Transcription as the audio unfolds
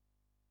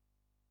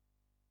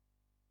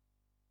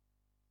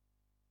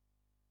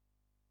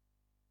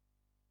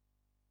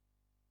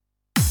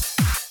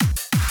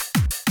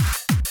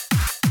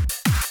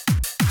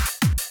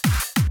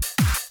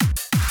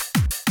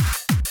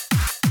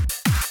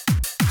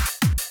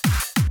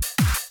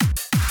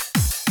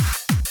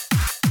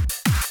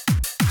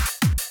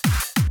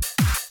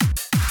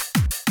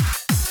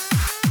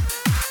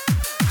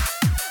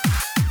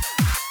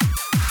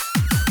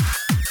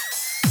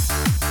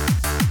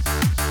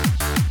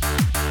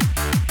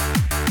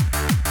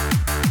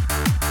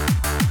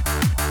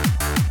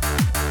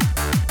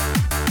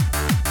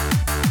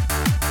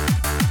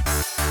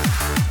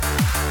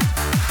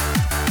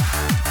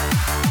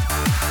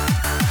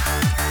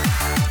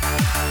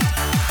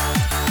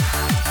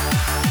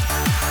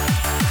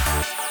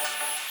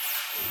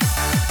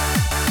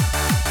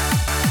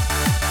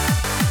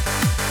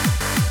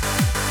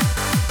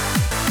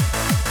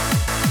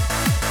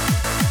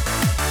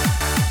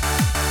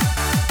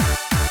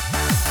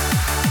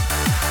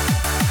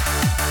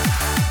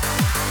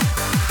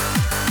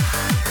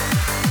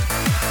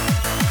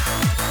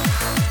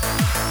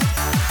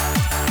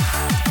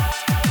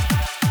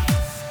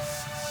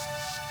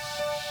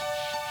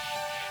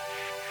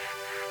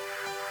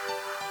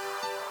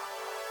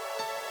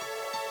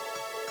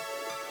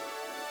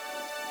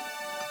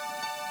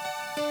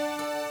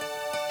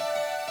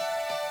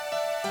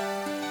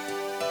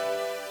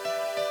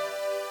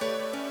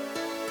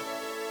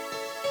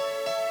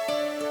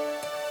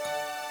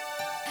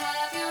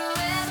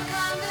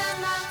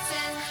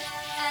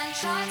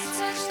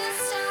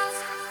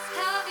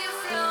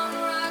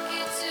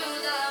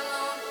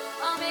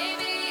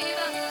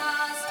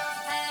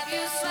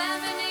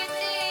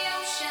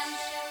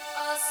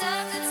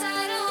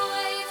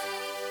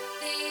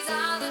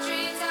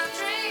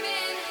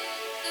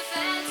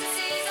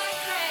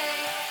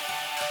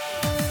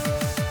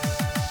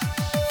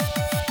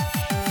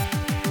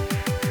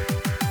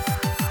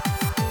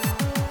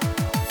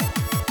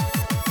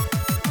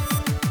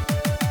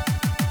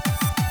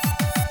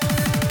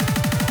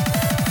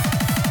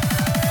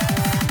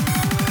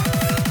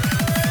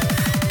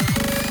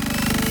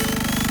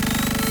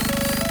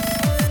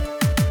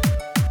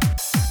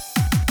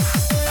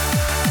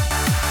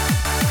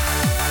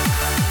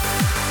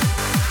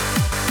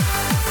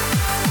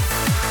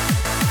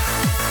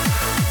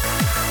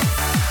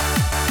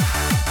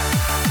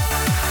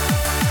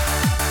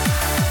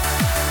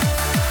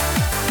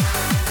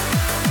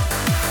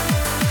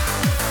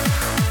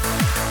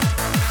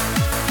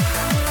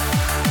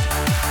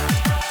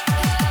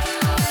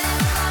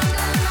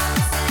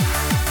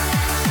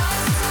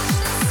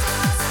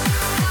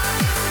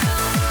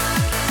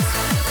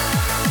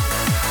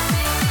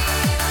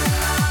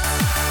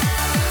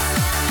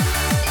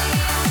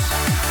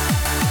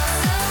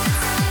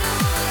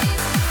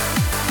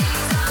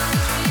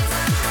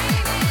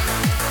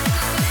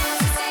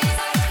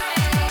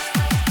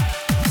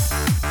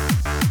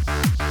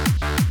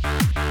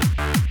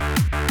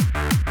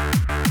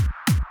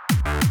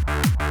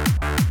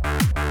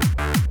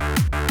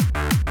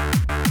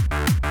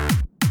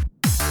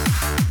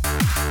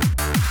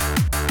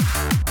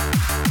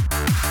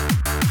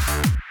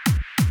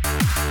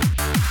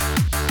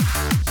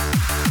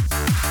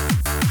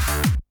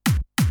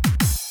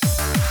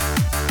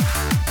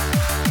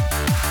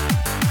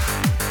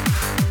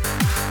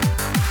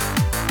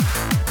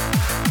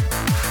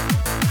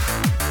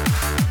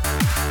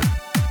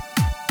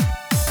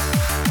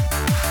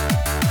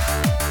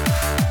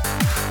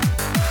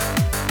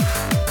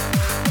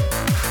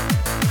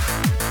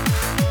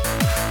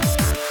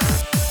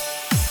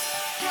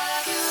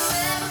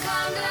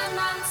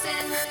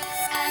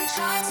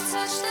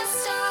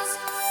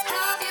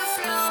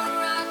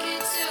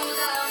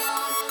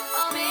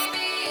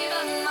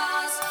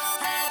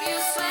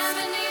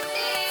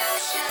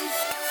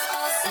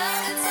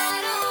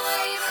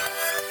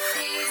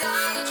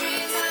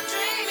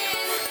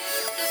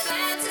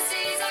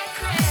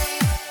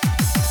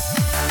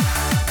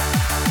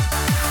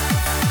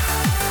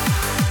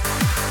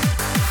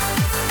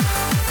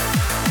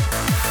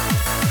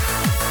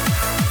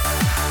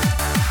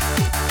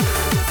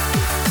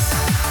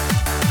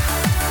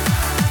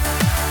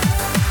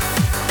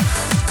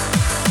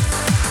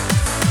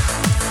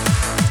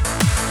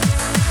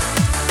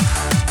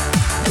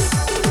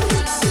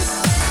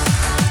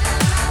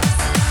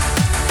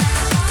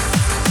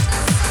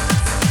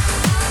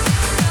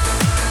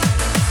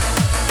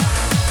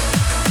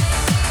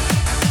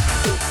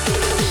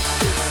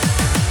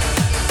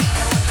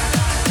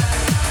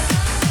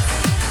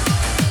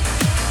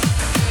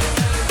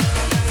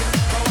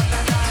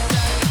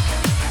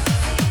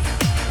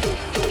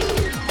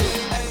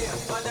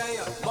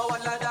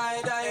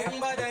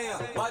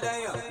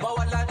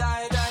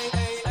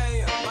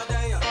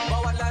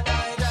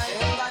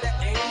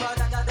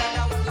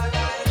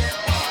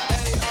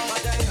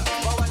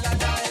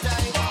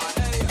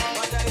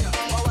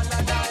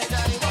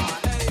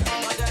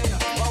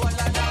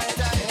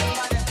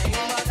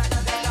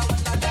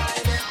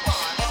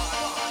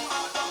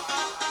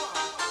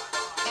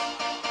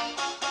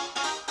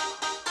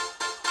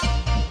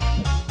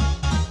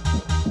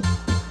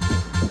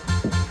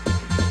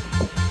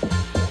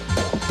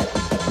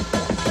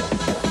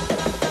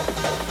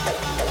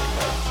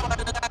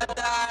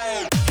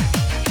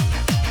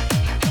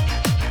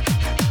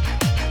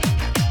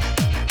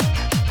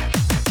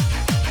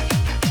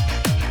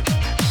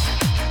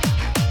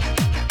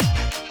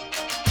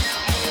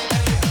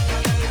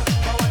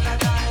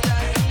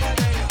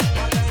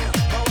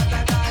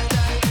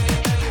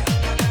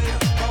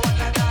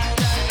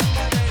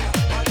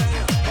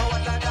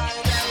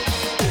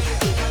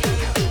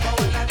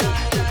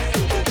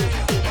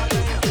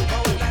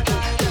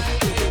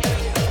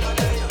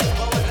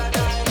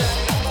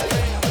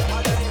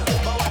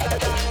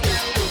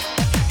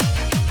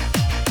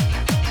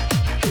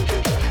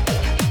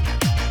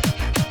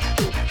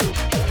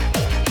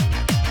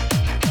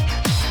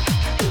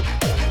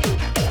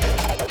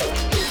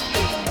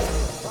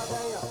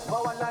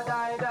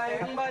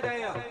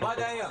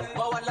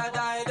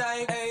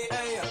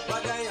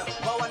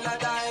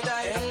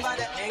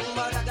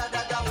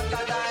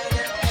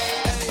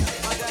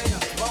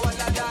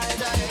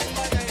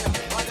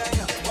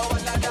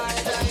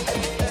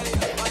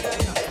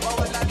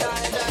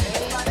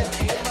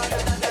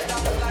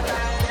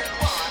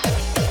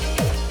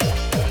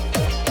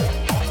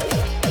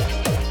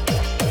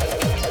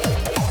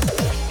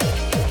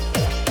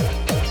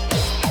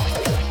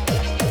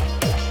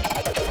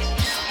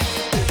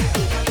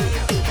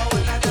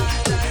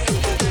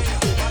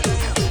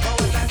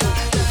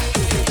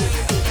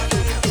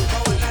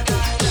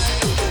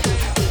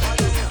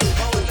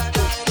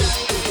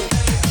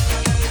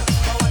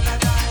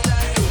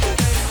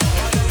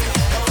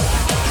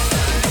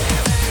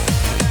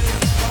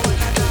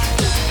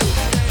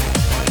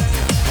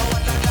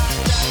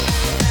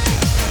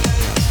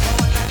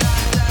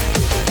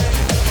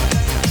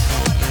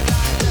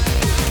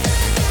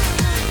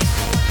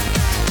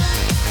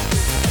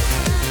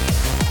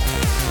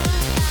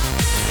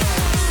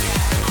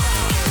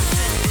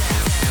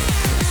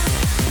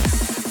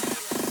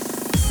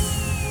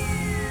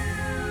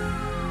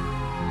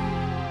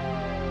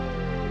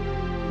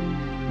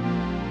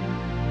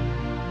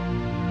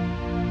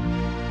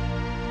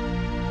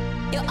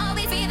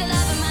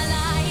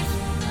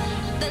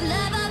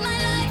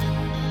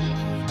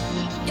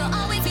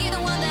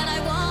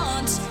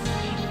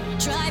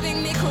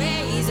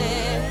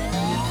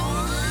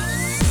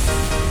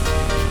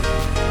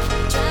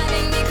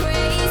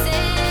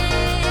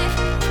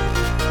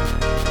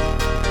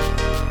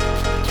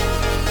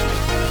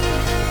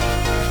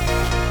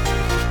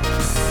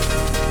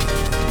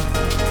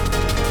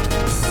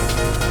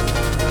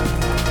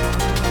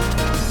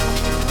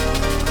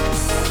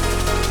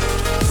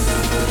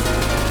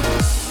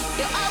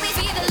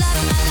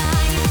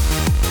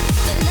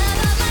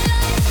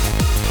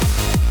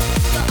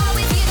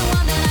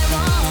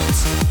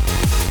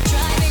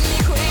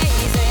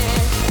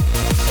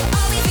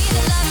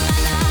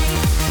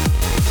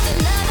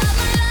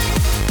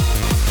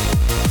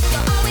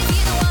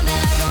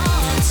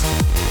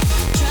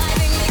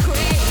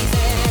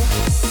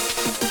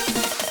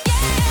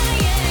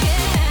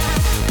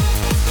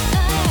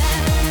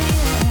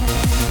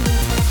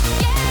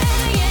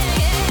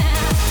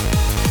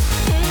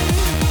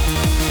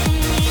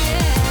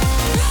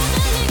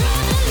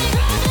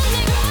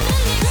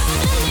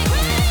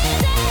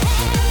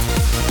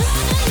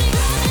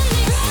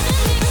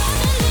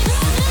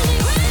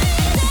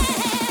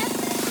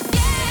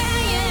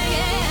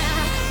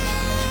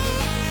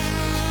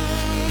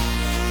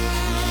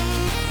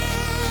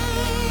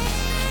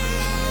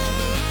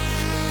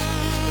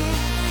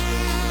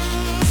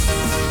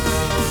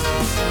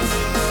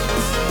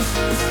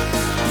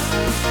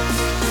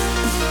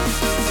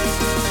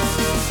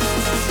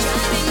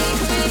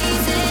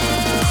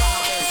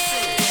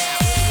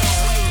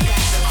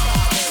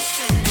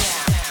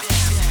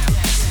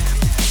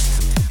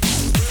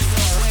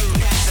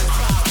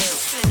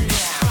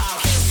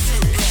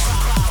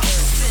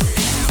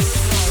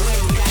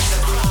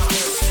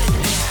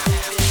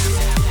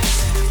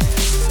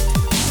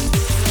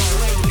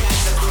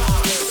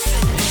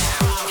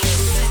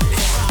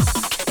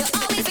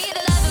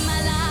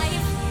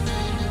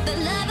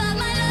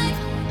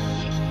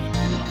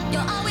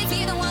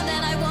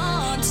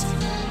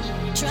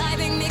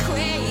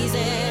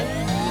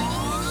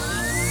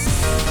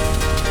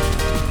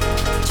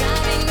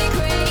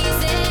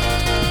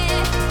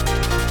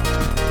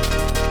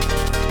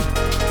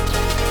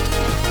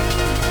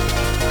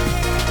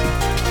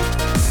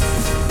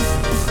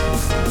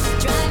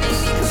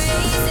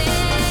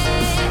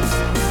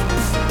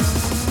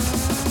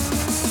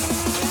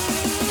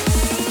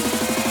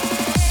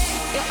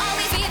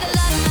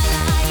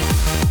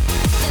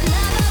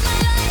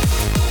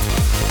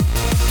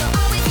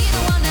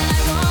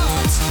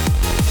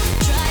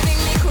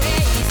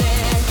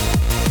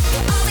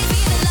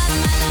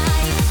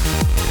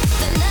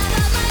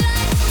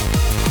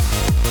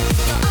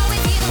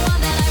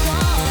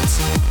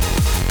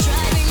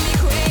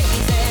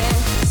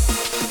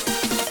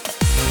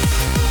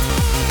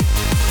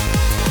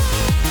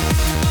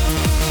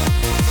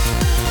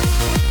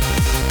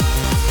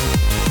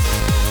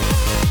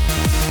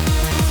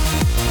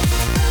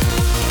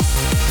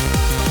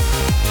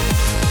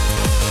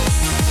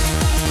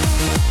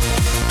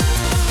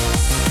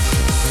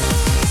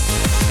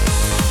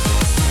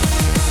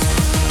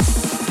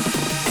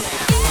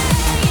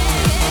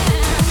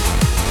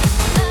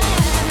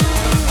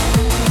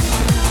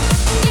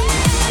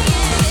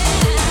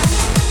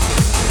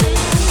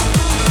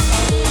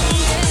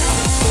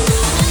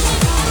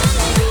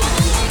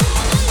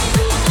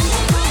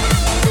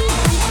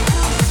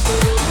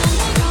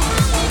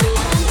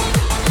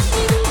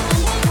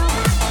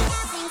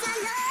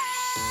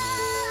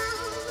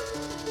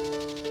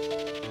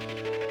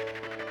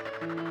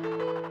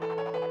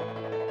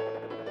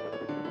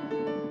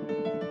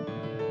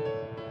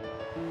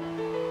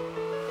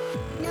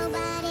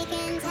Nobody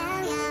can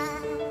tell ya.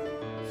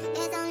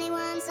 There's only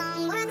one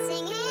song worth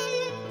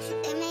singing.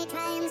 They may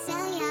try and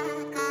sell ya,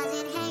 'cause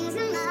it hangs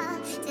them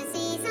up to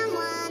see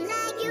someone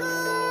like you.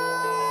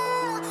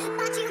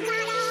 But you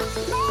gotta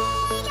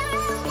make your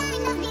own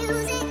kind of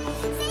music.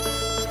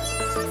 Sing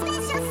your own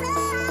special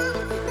song.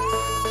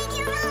 Make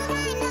your own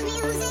kind of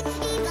music,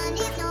 even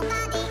if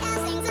nobody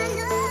else sings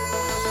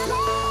along.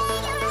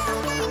 Make your own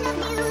kind of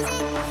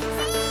music.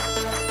 Sing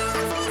your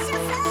own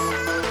special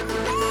song.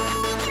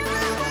 Make your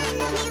own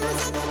kind of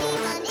music, even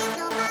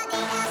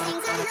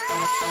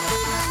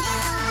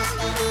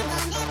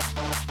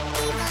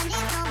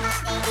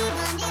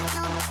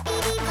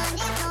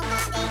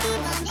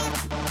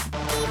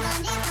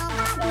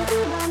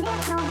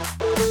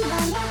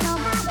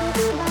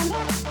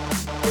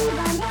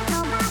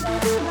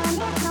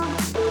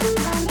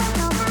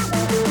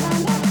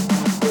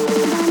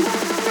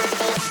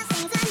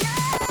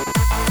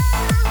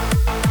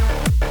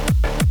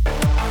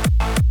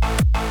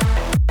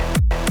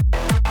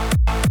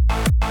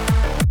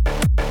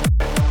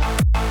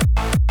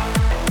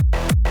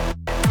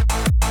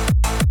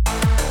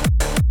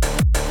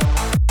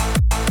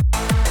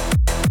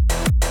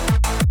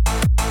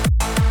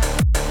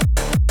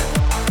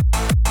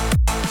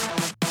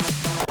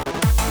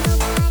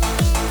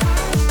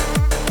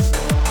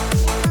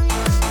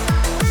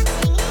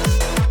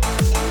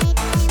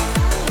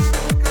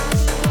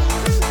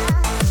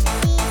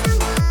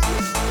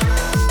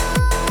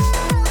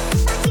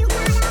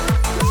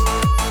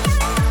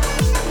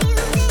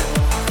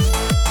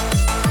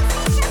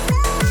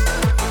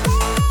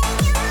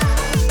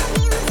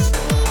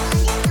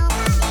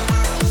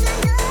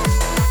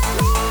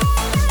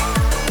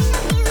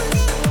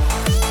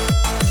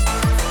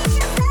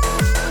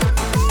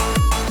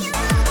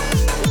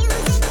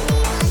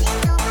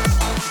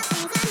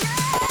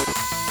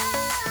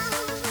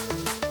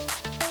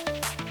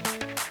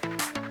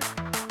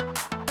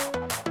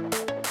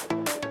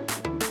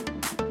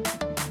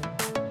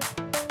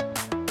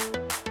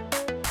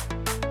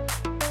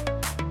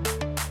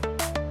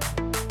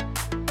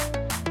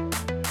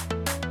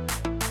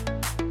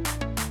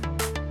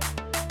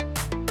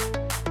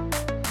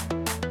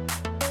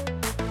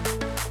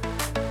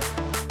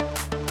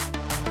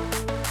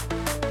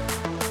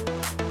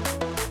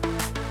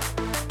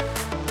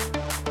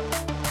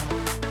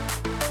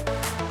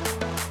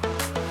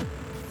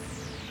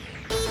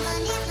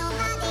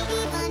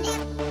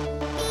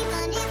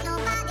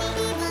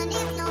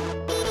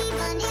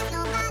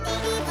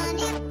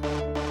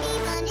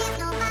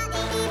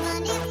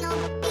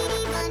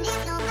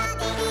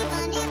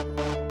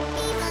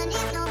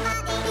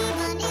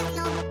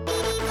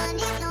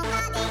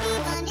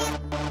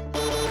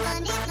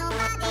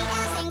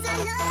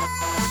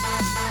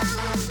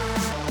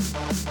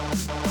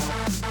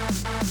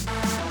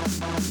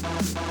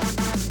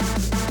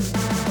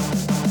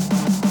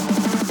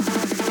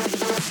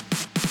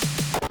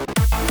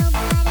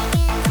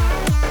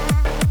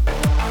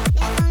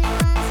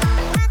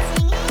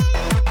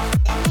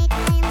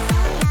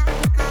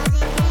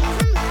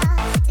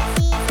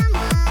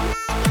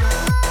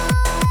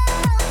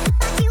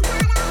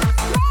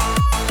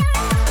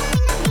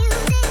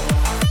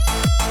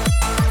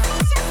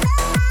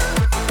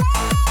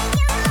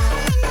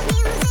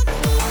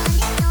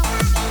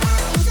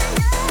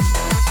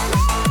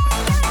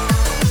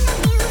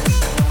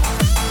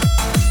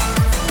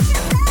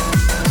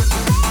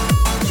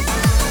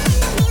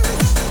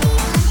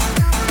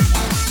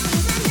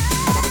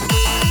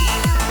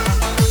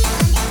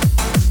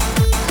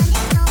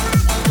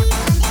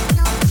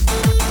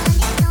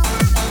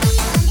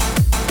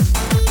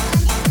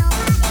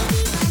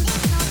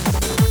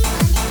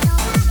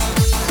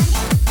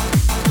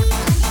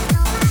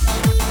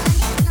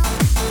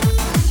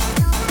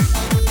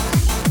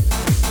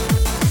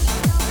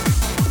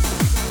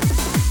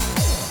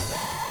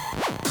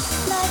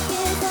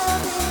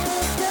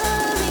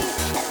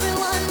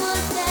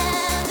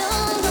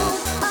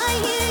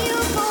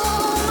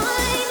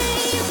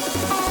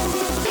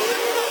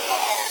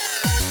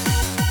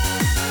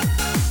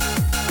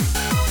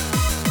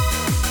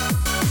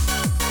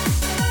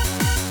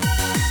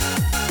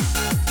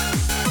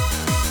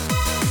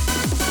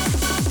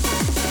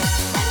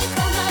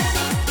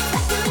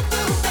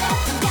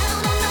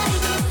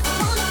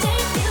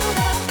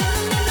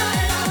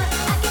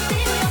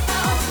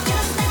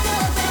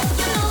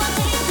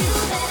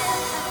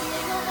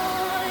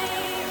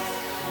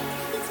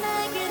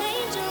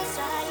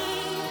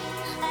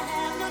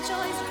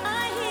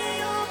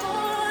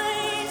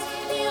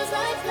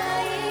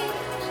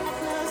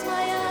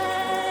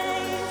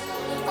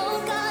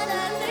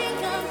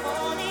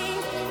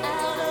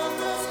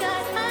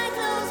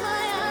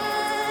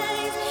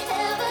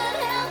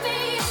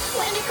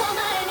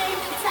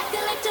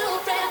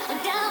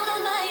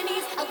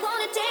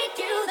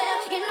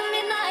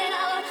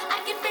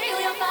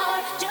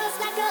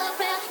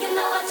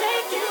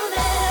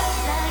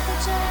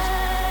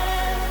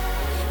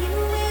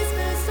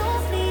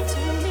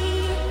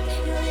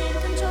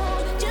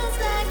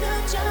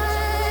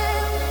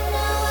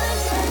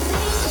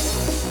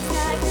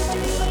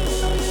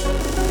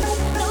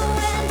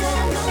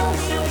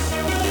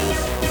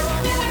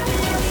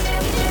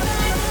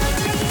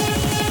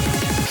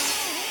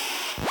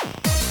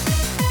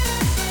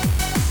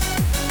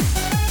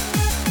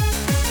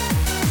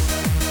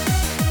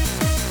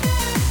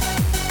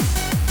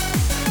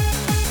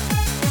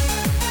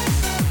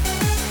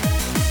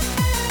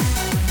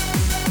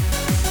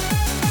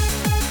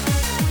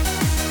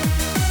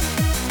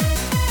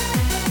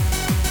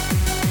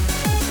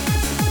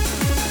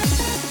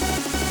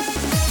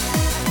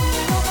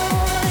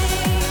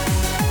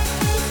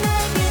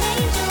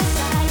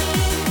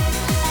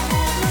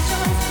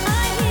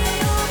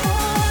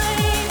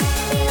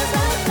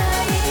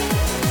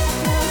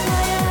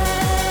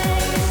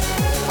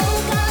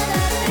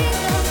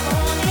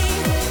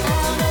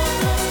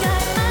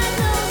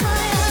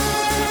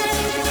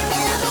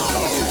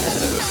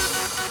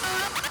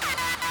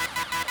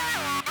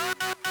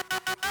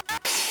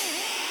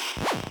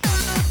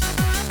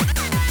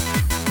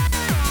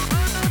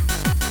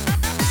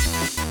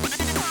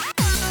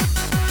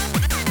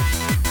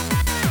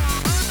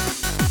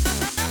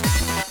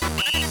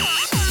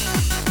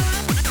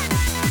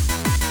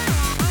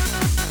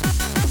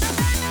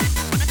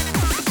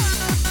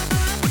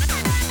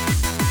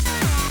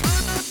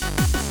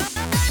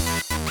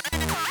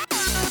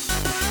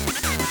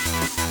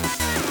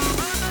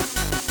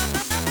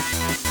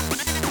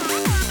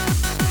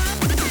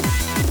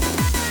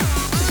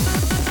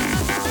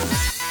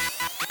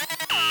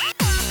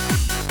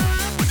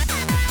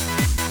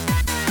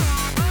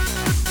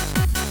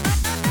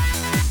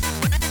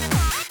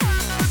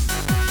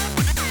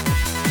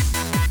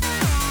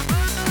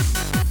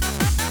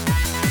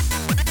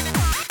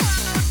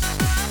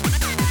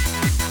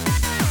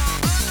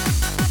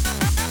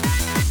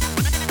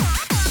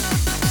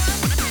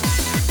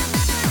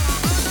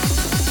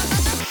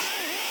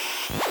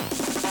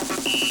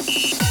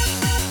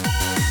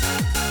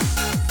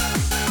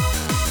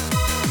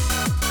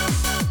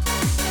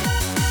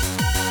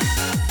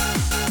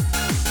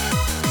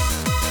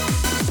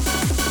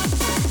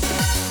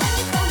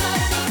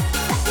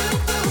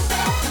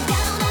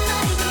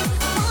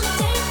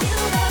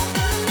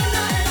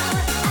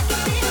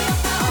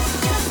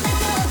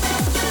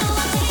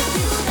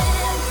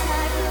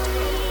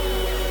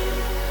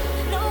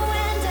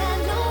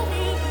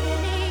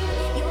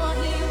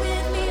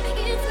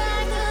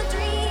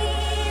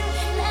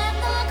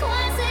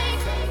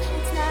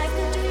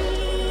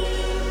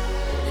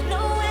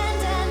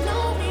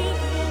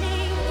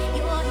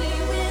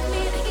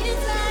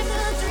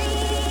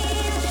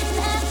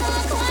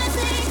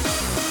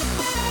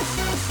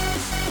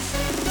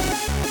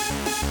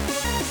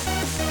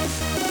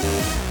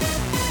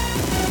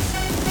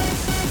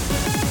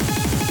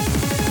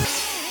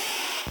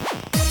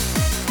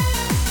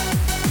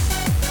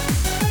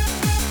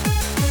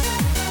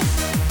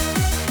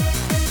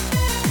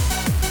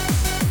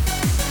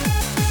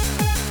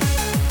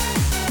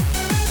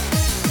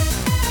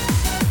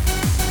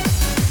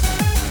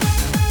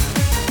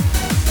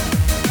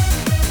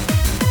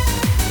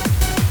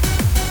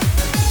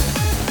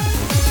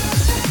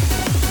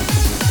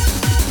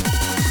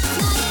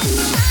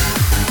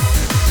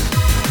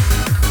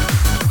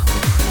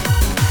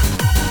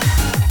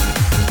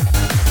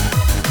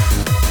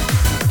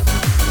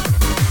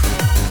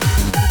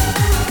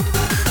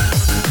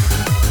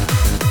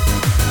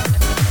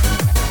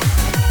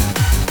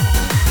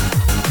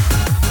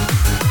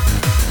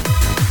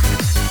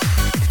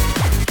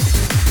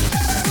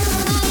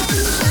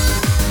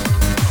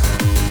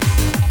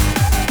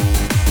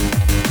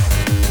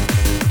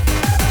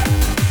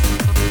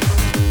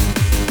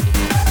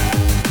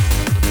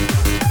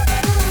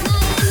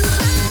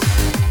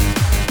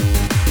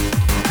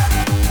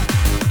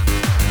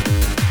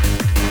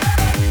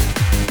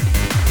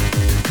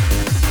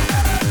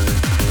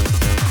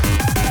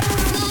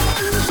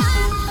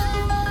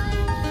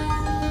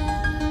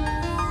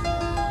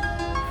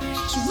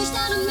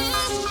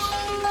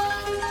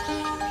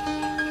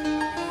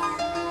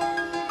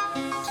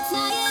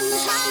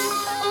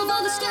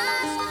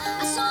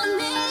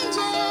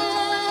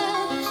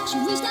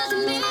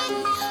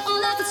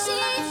All I could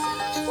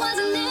see was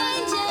an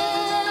angel.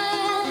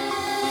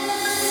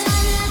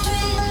 In my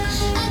dream,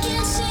 I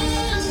can see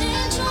an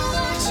angel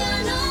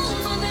watching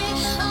over me.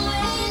 Oh,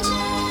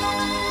 angel,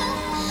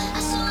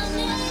 I saw an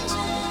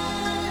angel.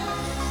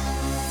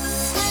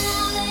 When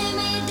I lay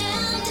me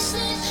down to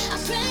sleep, I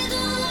pray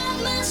the Lord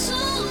my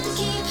soul to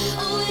keep.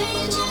 Oh,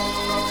 angel,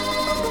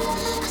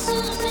 I saw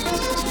an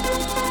angel.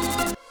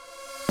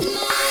 In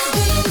my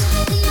dreams,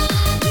 in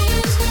my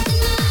dreams, in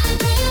my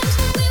dreams,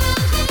 we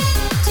will be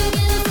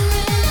together.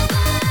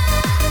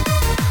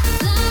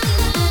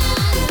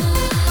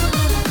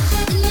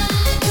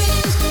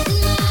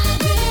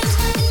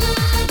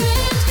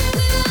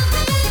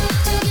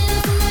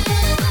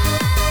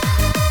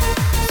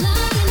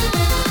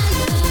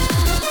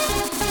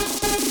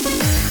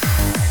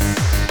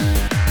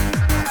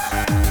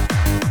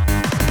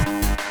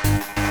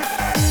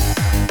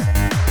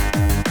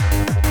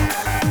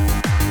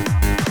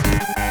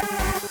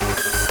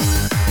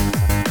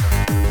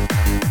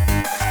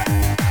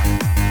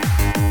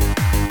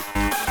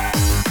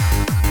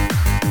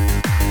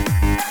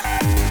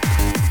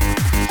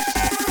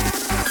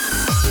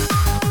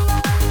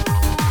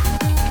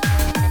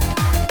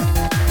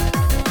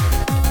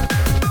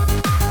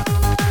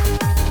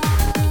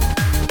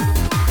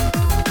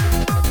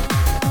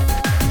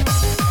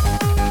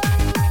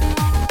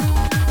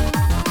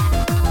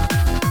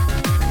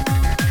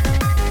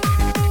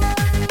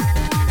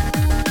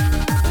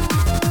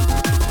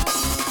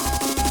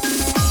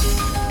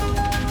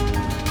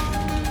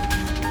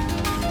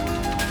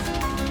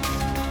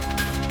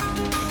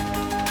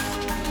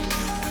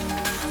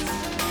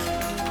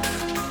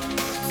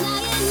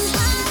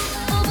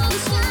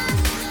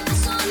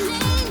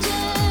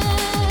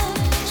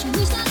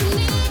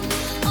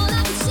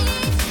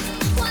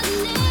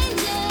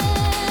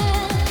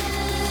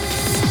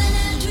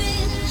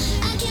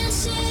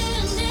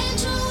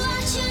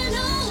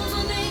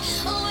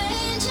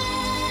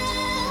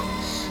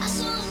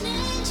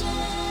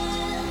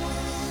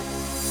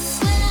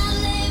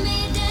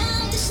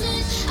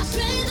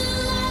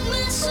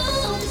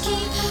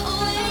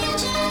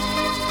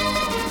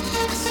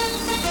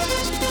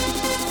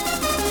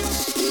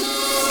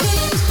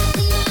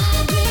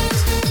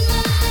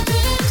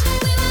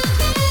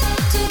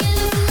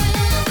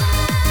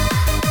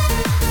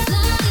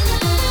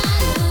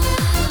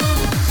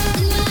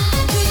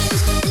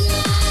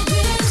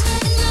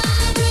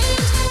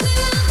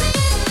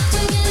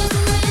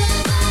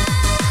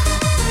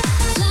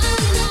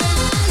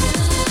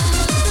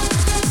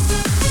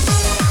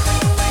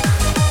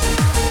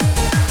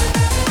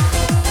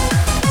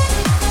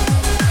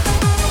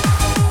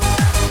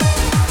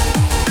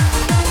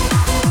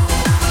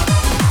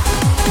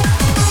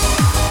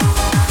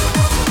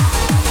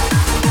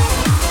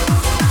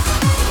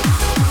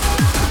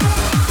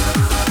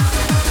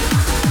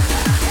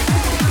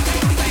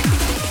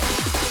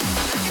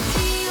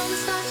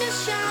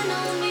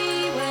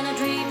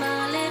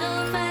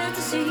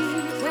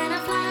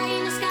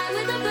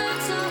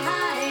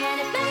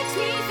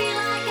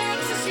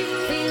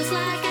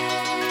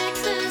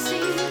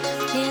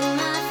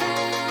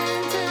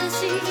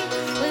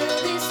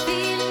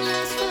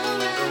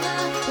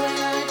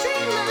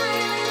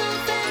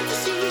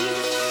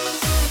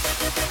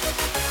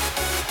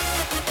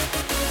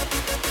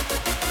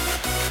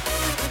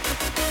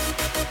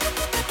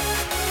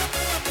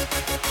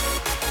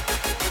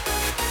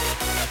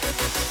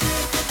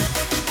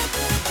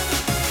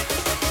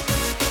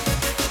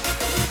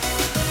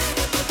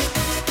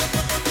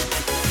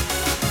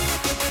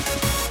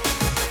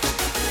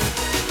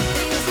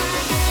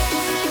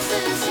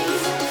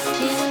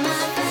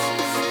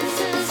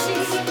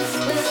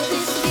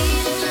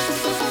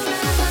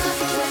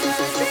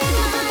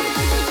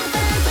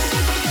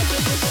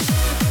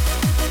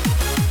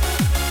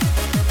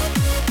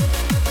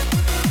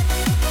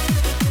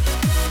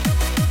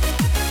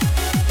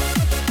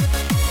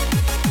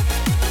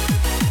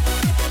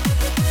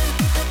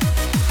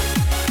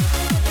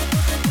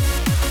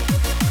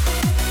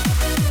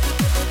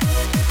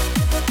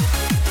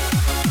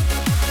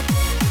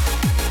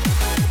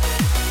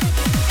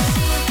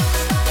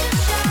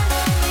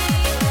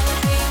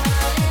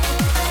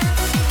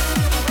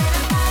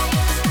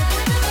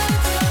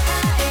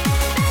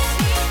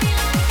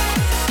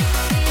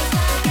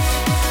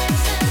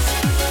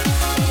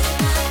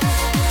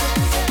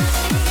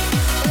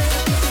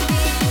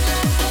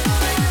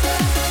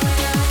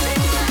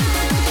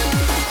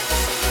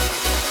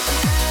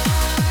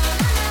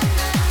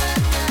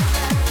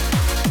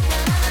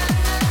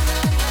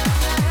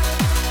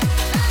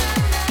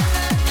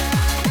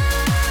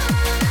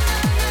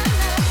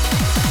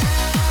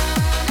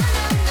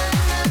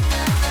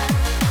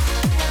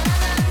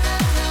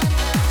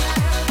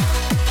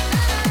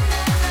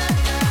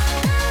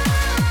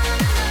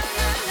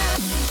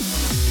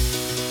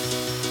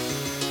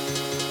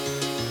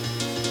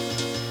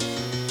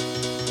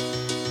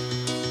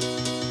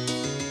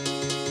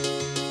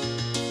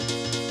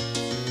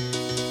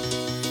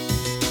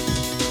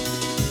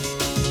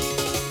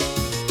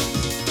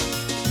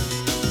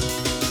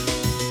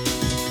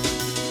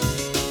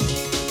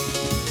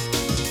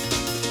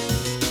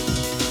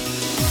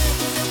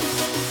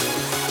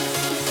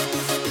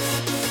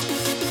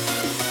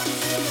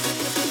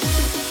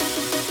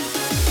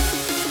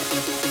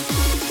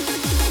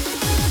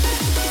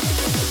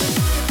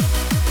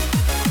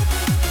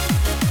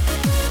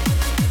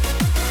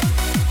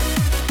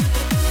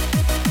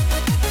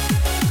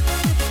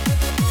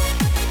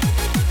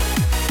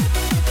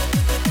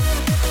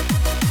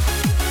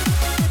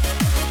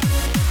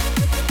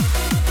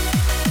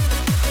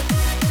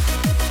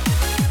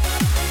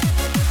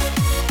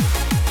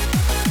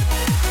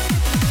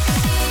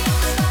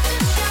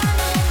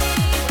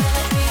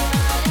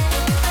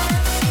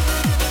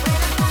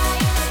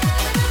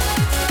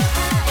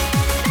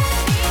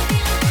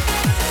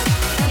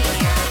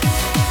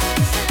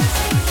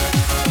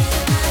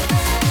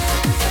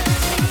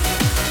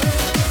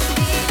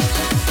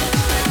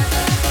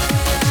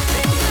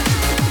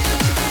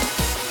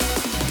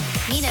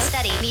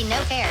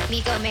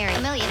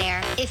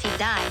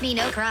 me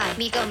no cry,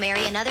 me go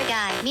marry another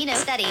guy, me no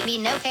study, me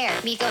no care,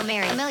 me go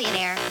marry a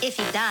millionaire. If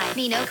he die,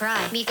 me no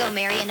cry, me go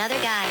marry another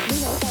guy.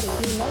 Me no study,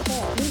 me no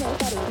care, me no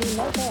study, me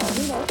no care,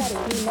 me no study,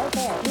 me no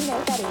care, me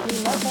no study,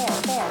 me no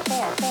care,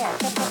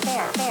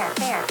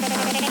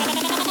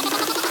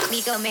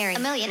 me go marry a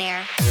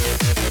millionaire.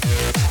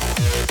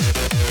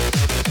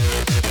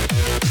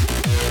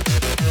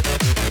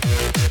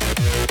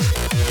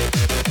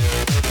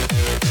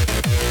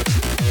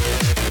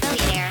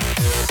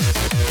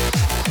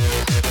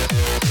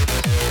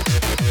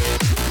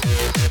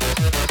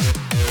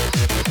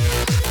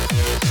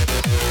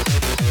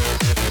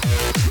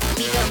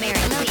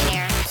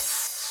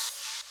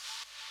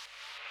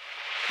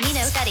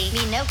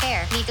 Me no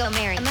care, me go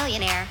marry a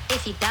millionaire.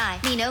 If he die,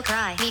 me no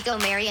cry, me go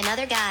marry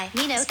another guy.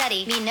 Me no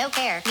study, me no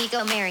care, me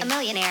go marry a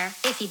millionaire.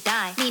 If he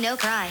die, me no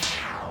cry.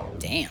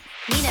 Damn.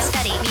 Me no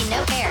study, me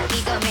no care,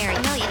 me go marry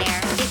a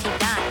millionaire. If he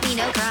die, me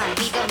no cry,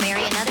 me go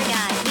marry another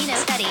guy. Me no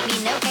study,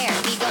 me no care,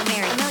 me go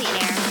marry a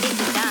millionaire. If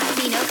he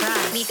die, me no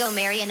cry, me go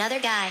marry another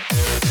guy.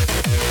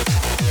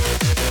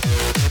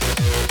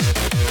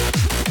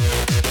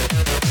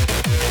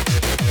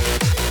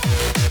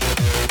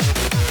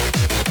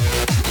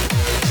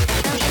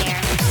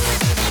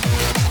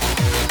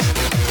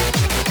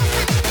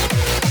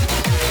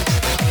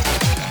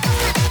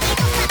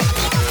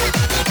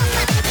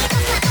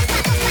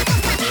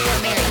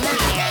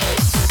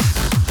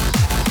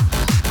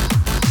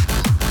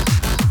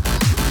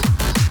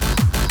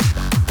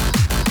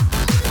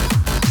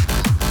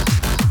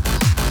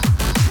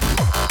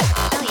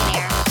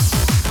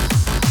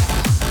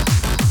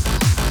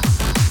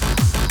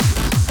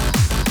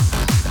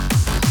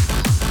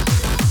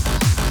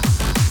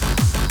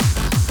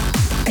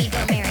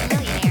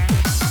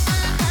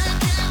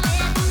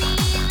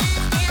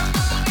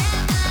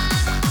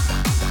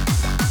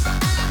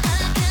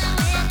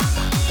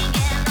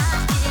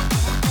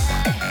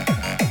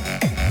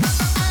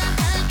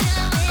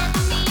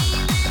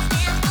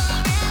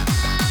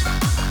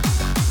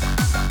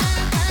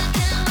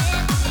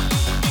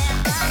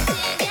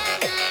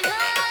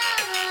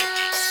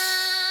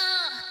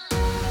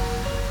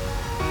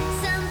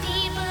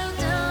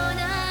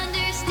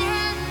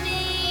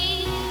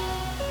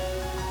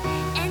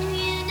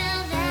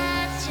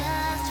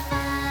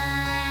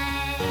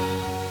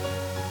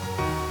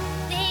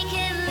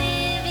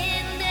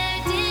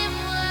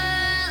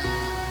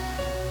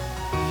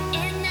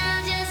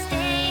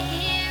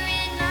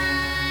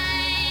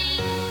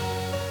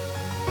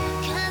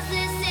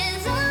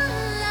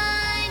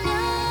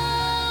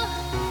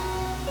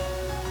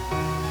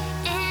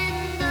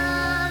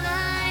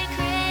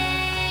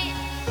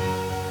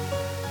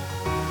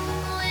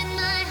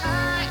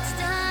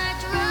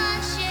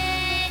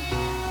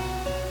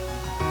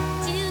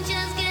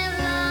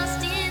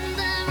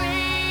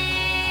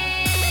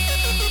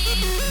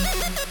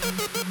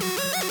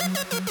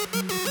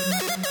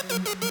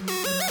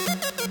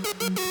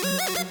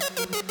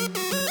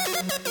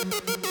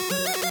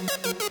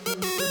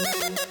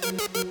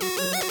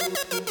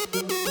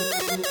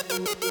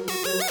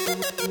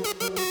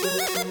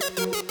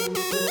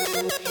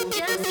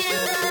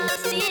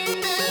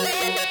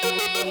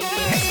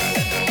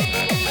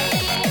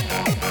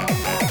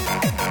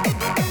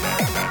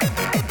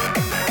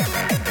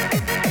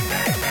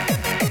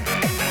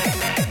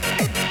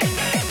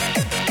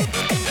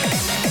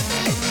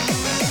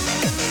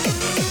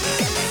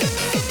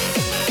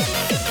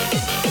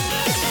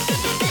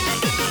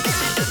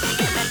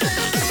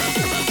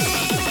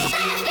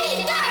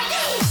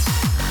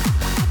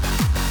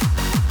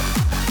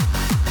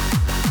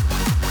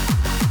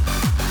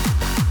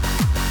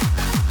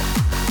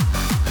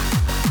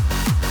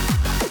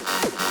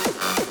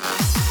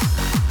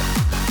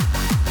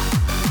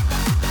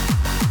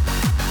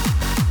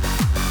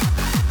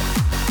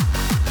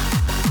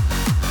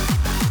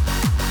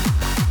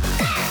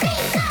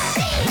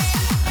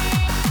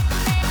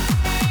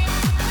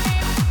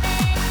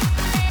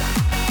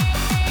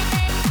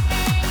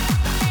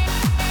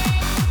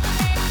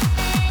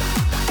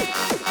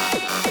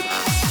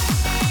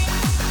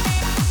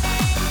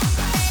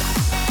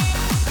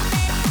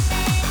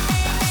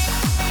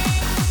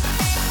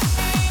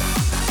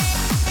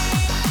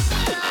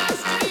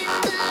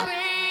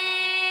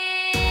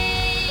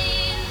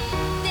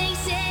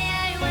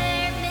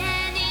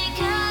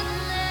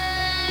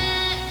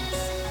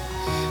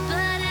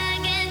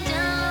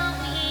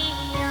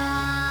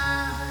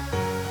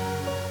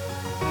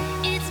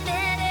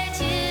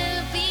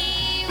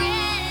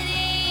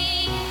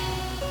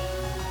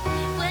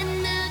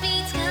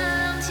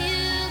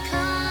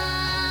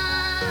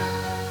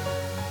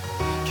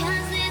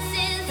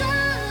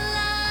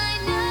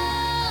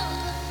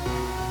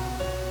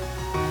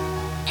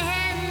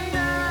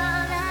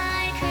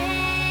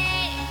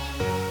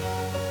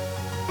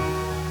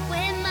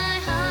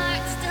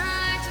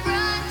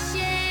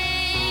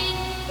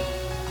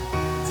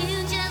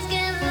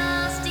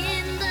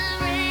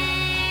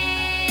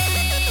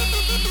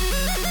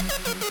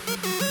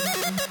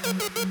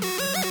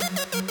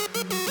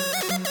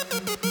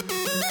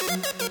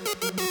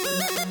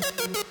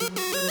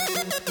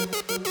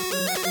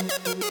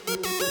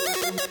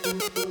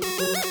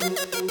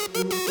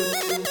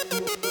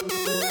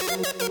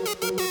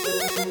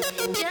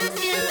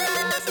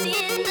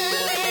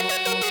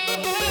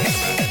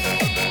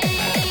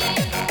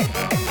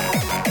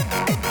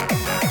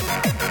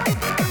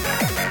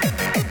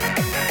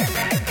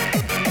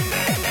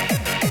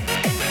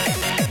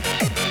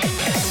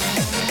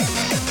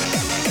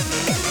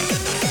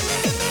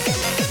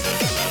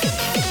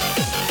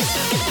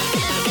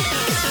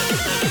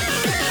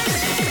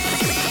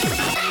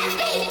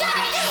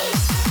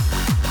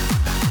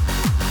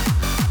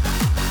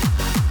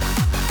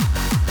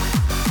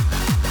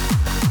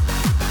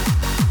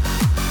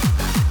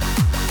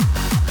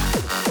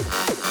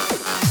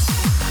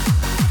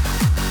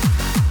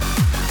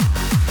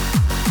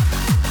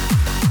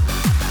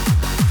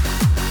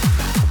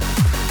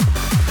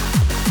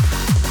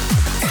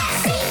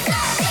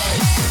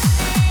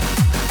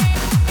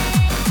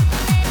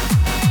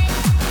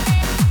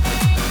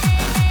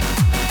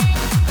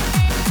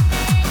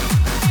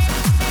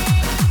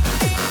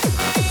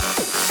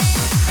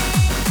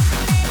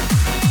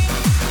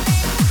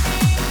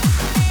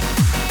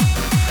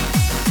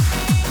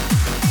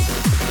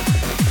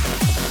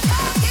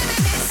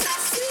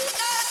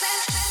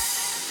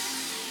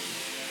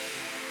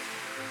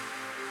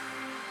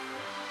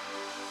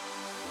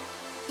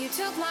 You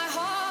took my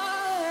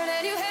heart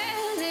and you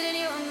held it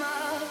in your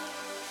mouth.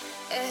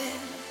 And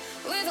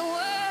with a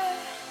word,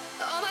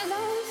 all my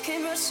love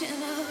came rushing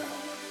out.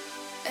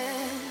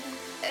 And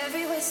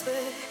every whisper,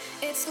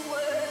 it's the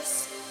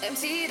worst,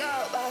 emptied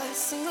out by a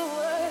single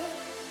word.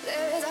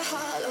 There is a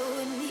hollow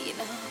in me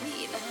now,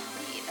 me now,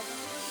 me now,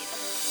 me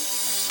now.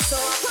 So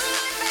I put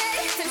my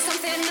faith in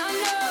something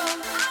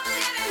unknown. I'm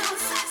living on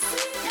such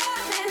sweet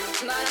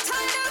nothing, but I'm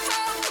tired of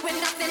hope with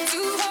nothing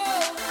to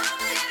hold. I'm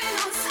living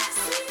on such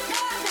sweet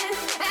nothing,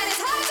 and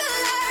it's hard to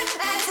learn,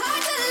 and it's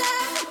hard to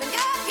love when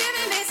you're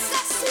giving me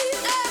such sweet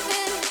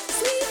nothing,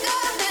 sweet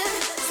nothing,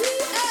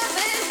 sweet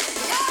nothing.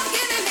 You're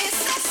giving me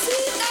such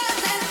sweet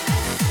nothing.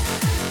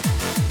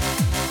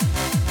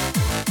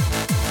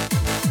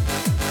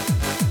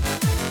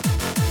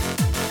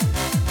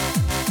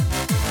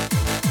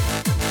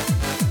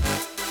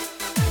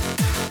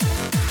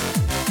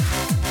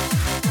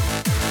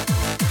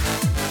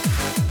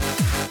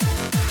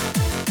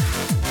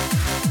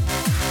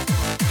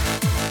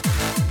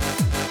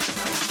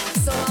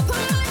 So I put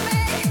my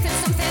faith in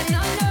something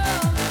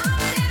unknown. I'm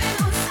living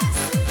on such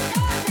sweet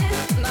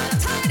nothing, but I'm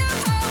tired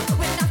of hope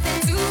with nothing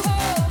to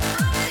hold.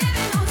 I'm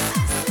living on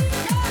such sweet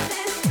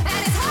nothing, and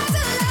it's hard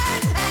to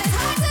learn, and it's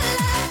hard to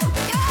love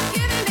when you're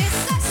giving me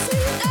such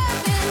sweet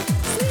nothing,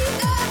 sweet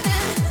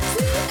nothing,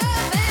 sweet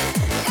nothing.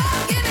 You're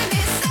giving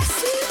me such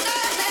sweet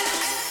nothing.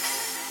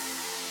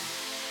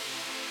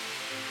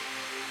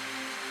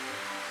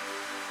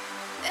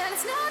 And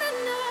it's not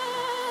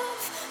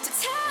enough to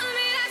tell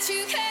me that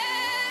you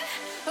care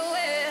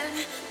when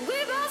we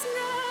both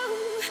know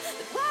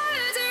the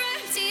words are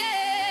empty.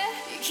 Yeah,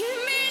 you give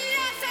me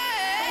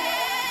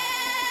nothing,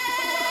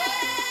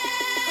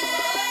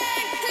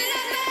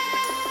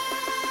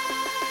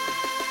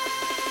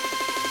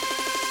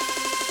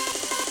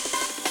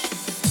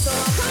 So I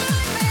put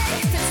my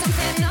faith in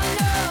something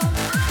unknown.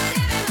 I'm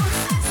living on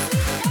such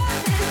sweet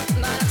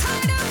nothing, but I'm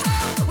tired of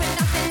hope with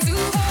nothing to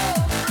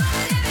hold. I'm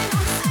living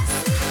on such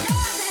sweet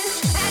nothing,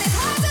 and it's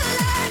hard to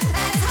learn,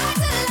 and it's hard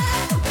to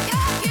love when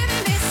you're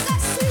giving me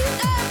such sweet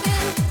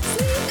nothing,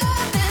 sweet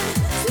nothing,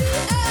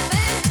 sweet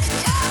nothing.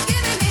 You're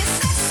giving me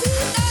such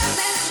sweet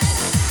nothing.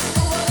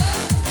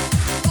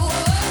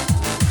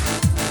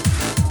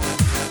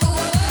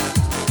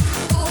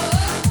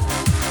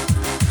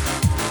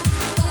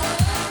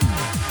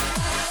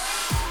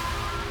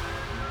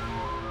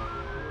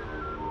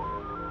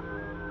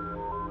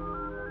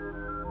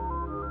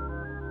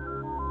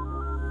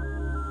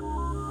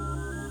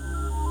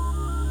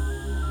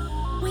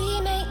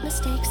 We make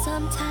mistakes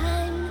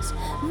sometimes,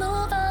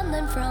 move on,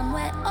 learn from,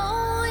 we're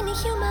only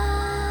human.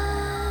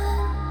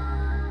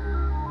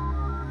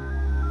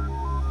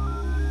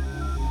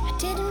 I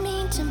didn't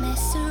mean to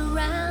mess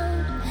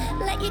around,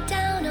 let you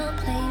down or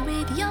play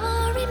with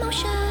your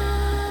emotions.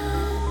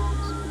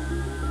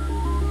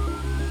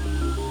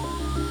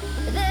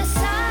 The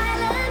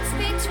silence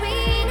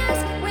between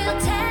us will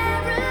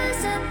tear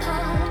us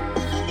apart.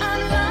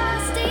 I'm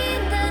lost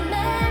in the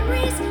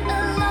memories,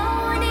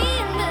 alone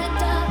in the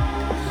dark.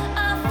 I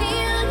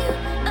feel you,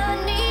 I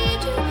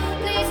need you.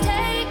 Please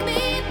take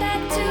me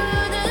back to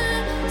the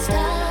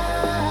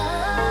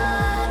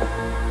start.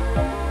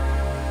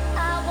 I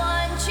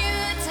want you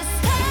to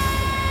stay.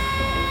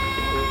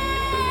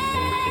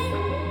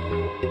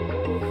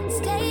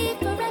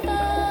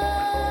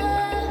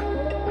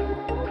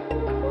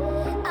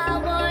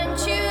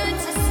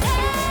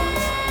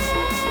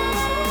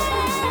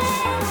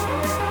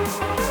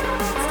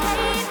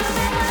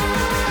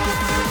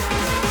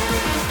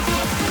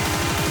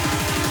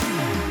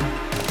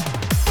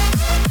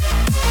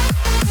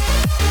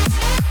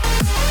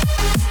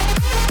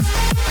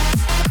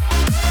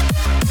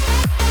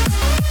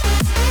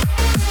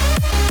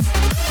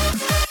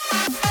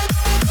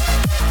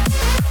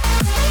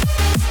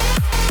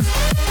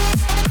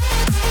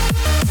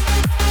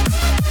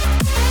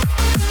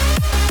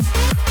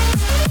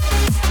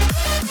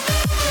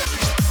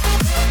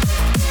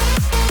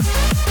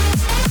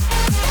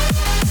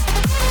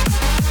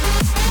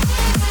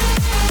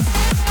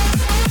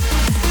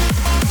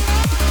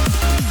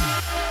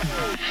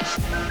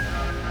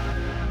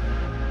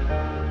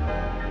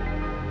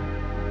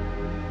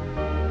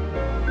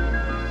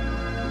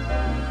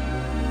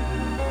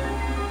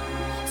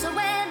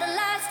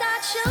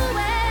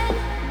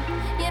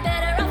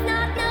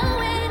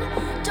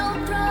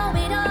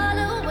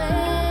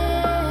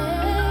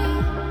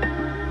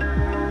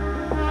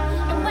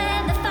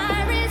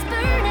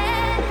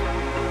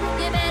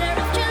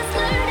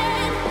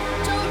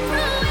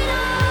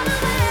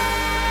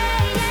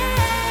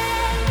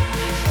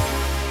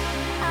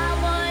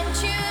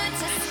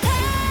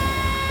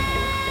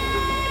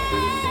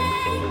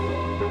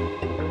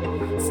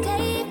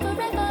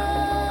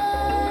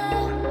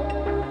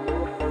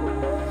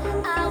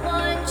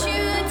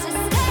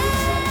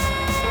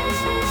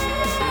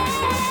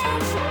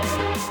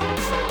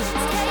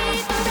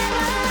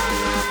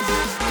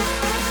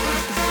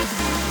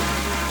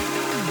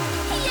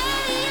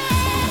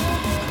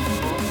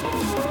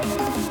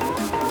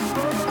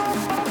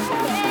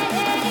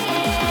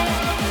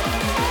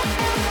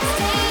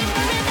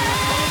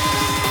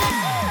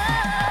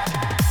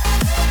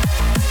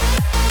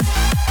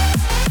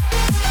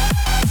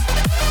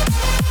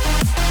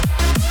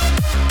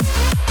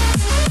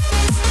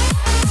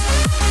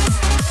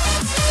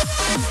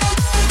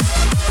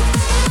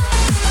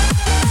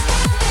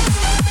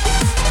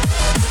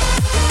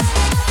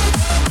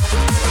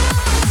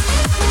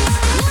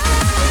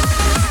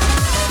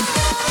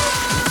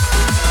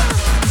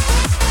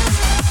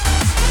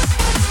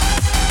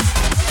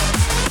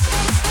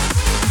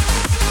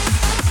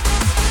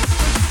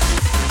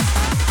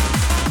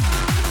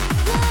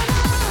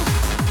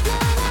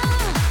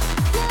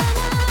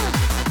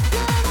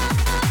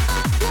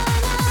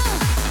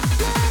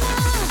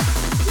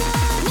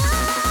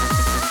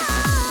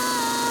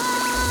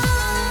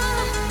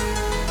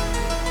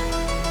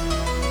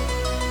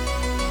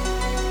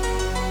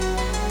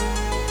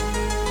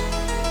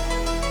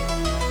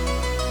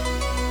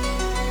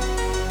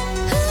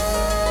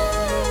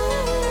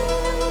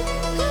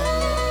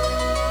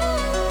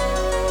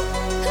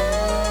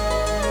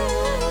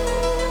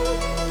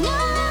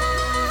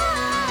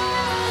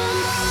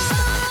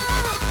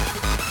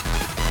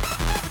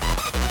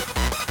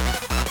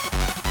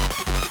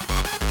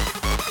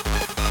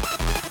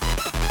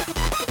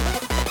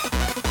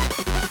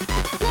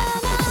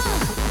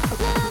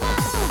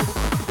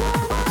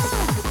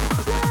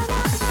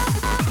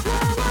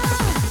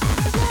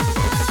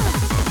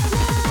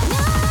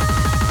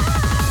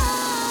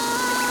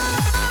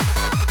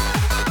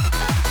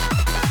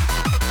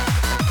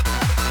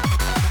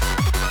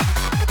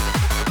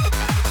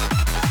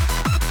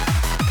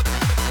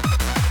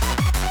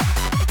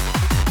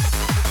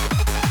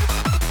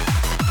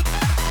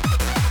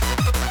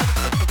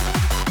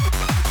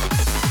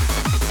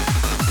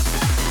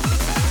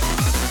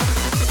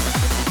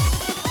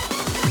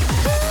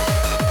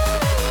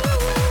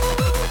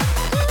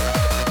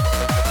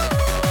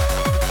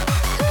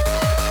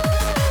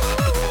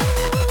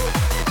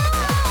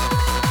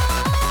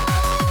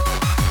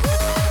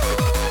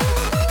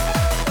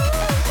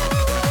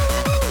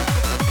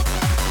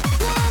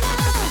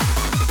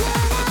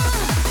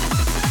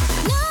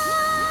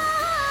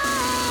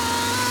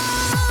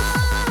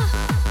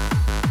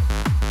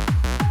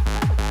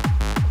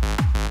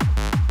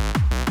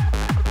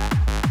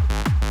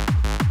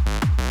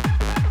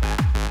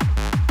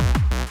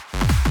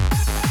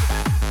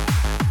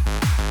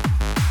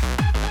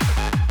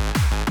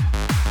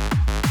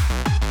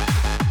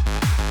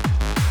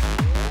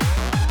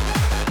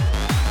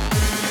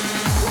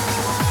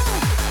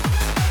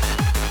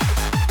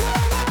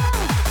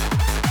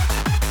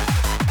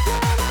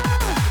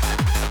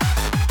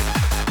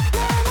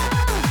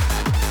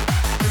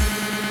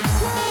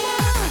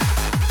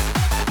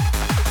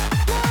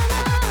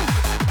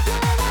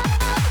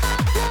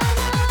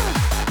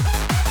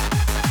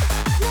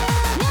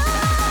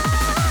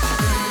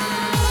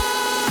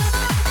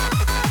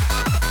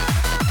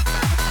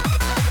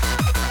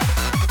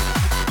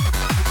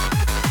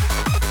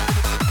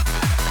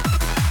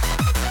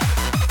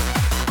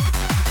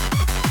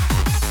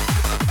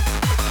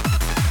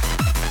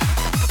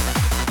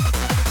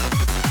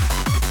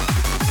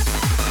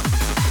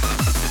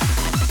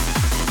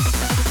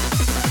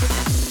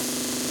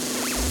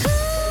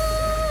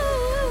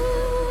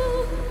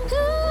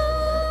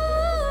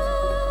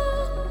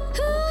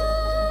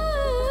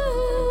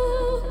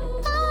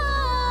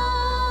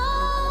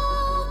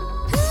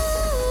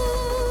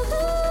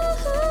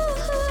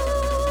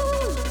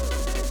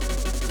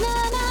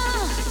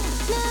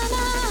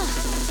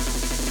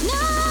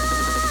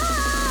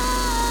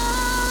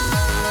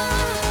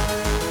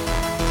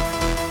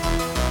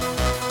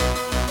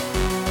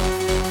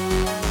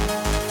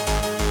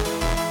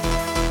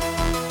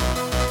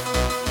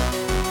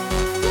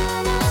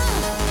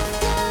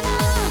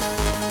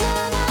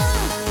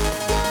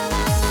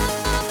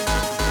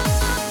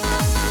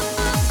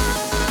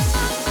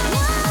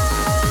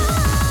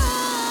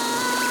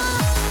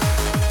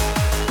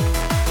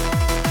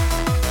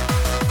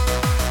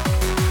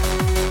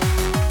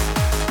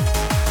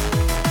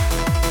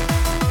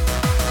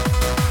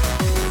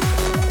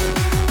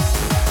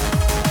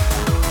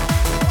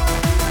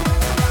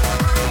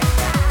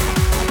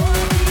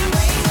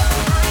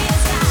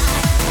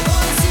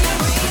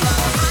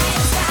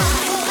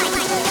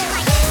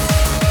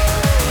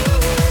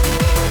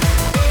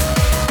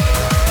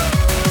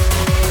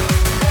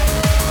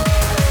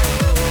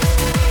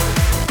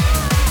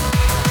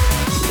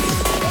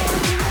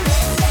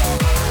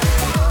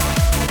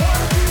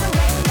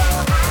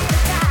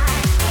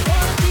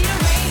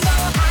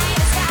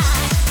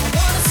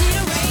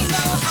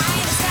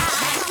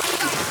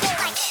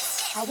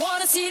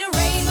 see the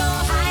rainbow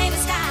high in the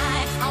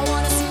sky. I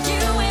wanna see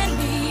you and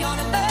me on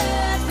a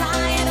bird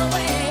flying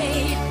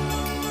away.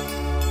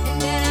 And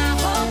then I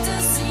hope to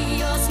see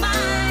your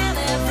smile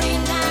every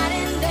night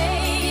and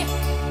day.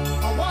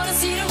 I wanna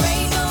see the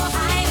rainbow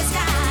high in the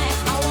sky.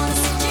 I wanna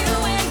see you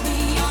and me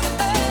on a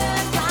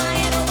bird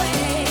flying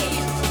away.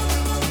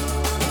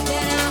 And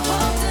then I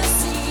hope to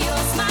see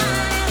your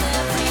smile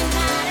every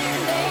night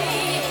and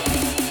day.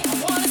 I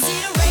wanna see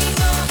the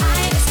rainbow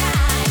high in the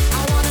sky.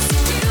 I wanna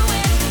see you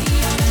and me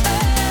on a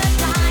bird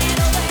flying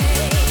away.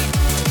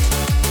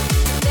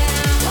 And then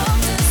I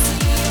hope to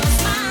see your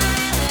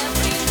smile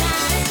every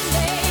night and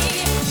day.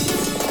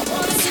 I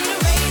wanna see the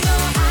rainbow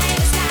high in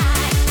the sky.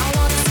 I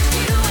wanna see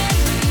you and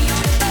me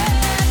on a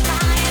bird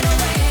flying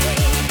away.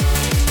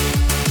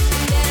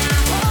 And then I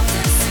hope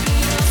to see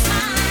your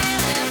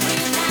smile every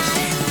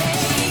night and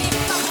day.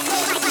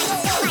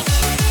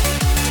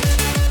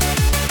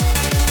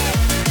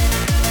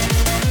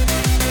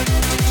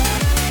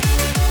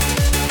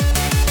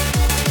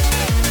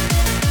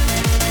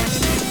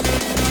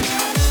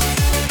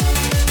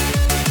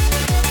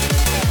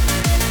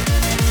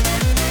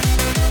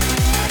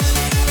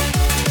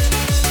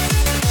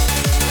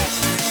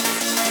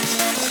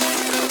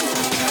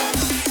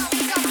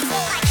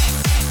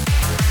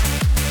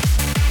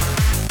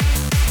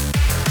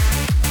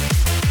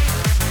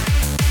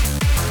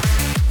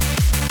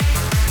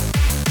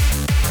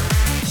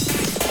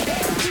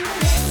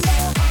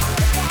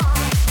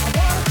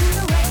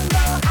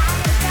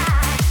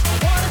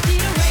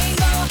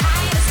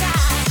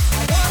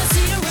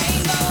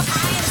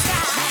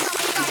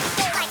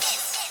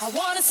 I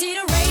wanna see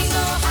the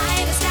rainbow high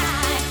in the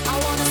sky. I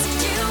wanna see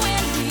you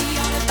and me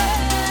on a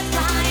bird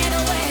flying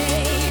away.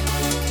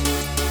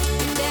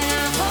 And then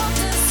I hope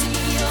to see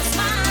your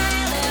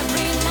smile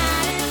every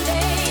night and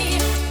day.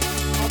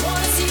 I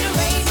wanna see the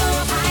rainbow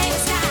high in the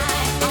sky.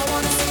 I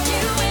wanna see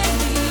you and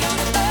me on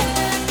a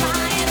bird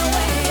flying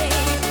away.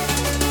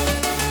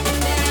 And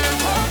then I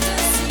hope to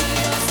see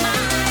your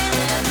smile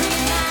every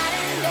night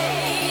and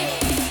day.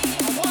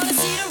 I wanna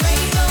see the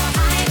rainbow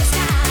high in the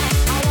sky.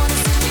 I wanna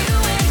see you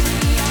and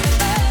me on a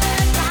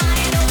bird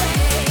flying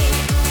away.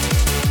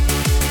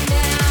 And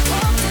then I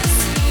hope to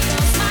see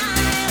your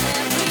smile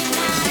every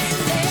night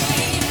and day.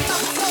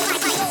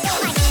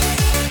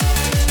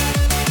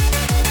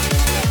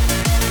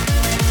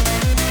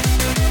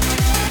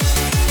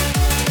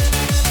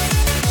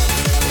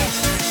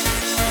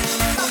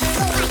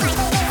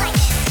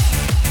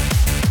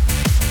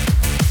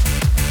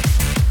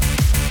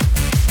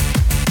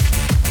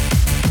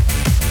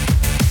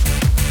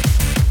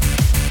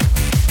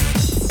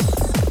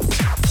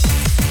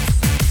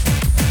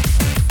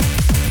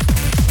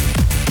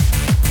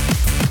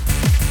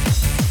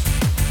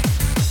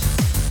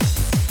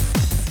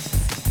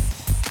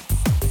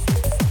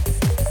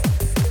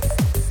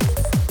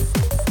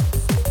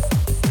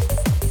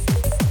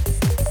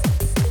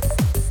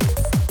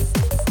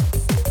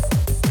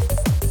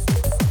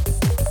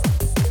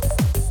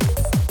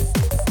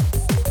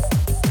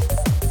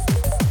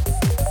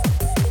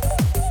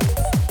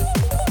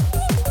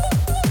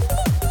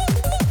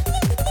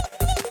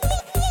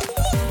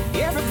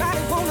 Everybody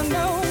wanna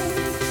know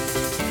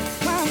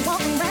why I'm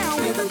walking around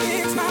with a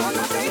big smile on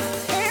my face.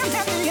 Hey, I'm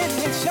happy and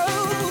it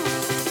shows.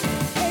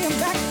 Hey, I'm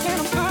back and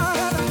I'm part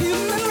of the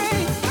human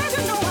race. I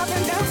just know I've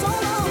been down so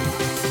long.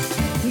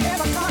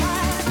 Never thought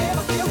I'd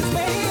ever feel this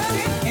way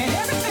again. And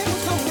everything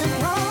was going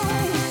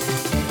wrong.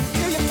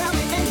 Till you found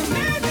me and you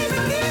made me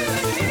believe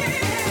again.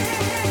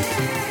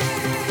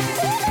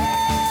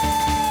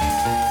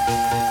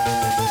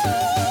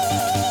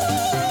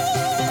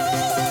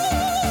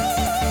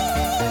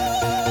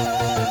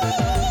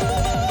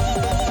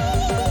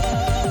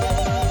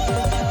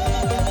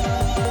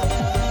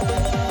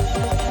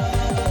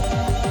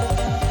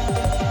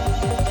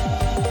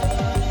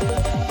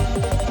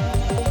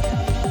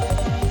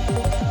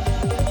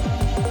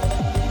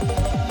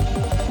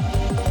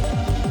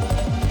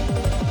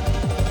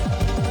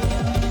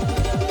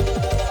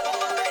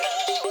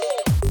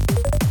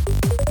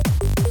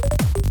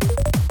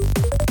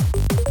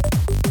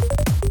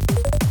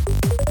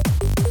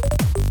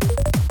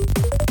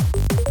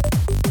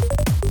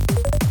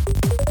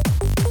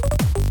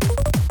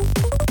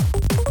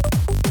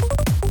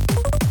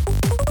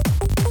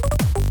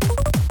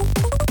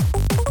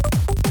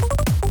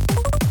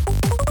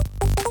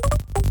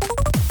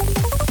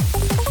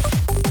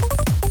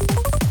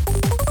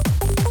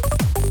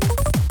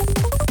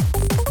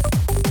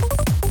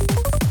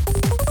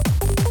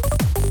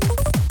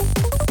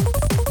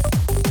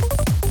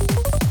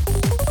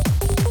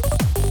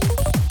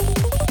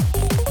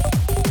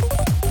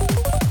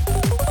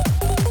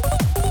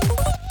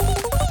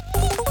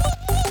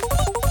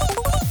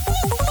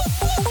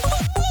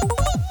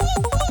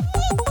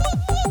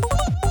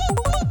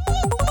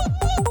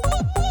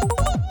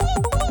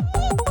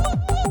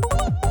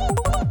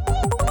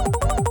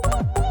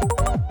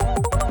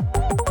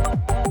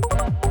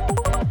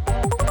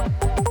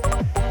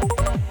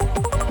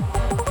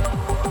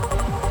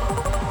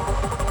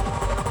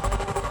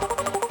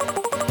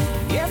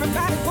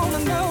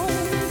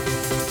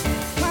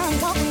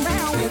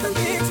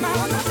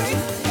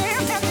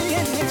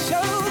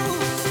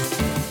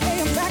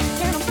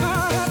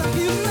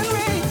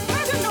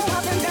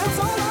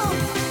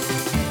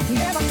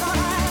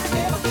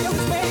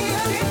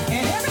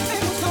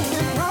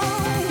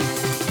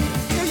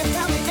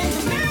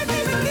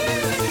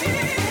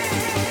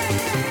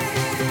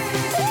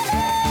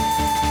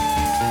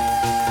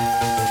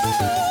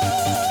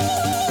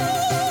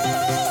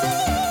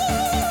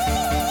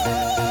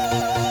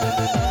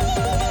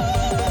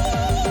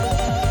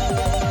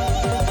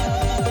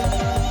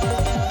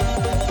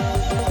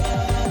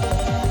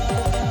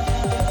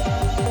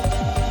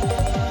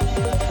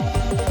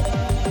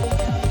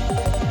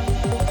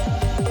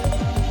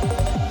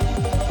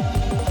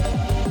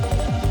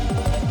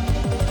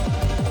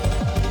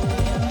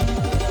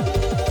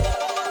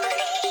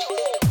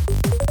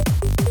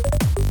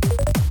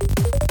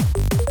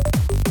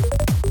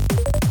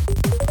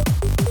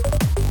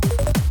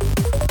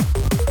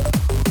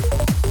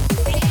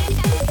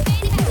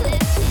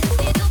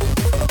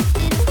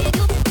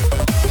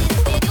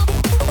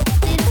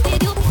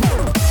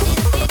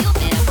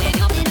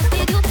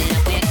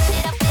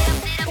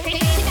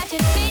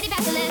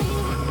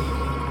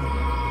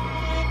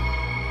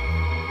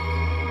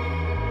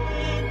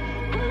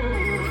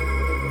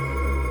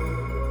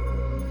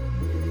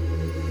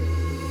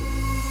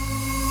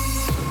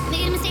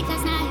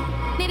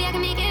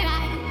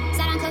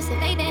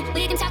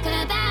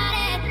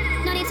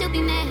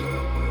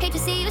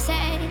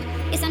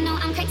 Yes, I know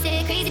I'm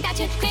crazy, crazy about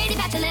you, crazy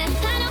about your lips.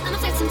 I know I'm a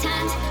flirt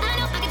sometimes. I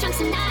know I get drunk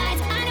some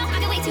nights. I know I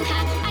get way too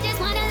high. I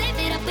just wanna live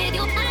it up with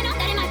you. I know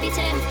that it might be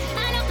tips.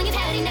 I know when you've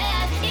had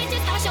enough. It's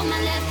just how I show my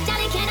love.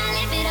 Jolly, can I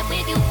live it up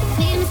with you?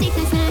 Made a mistake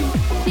last night.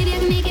 Maybe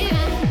I can make it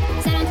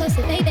right. Sit down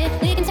closer, baby.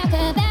 We can talk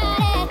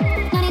about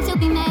it. No need to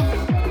be mad.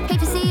 Hate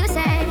to see you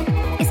sad.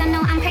 Yes, I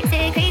know I'm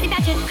crazy, crazy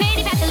about you,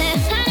 crazy about your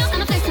lips. I know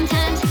I'm a flirt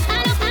sometimes.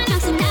 I know I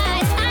drunk some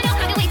nights. I know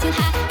I get way too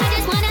high. I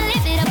just wanna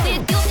live it up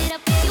with you. It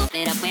up with you.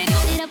 It up with you.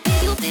 It up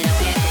with you. It up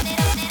with you.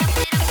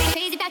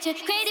 Crazy about you,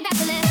 crazy about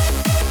your lips.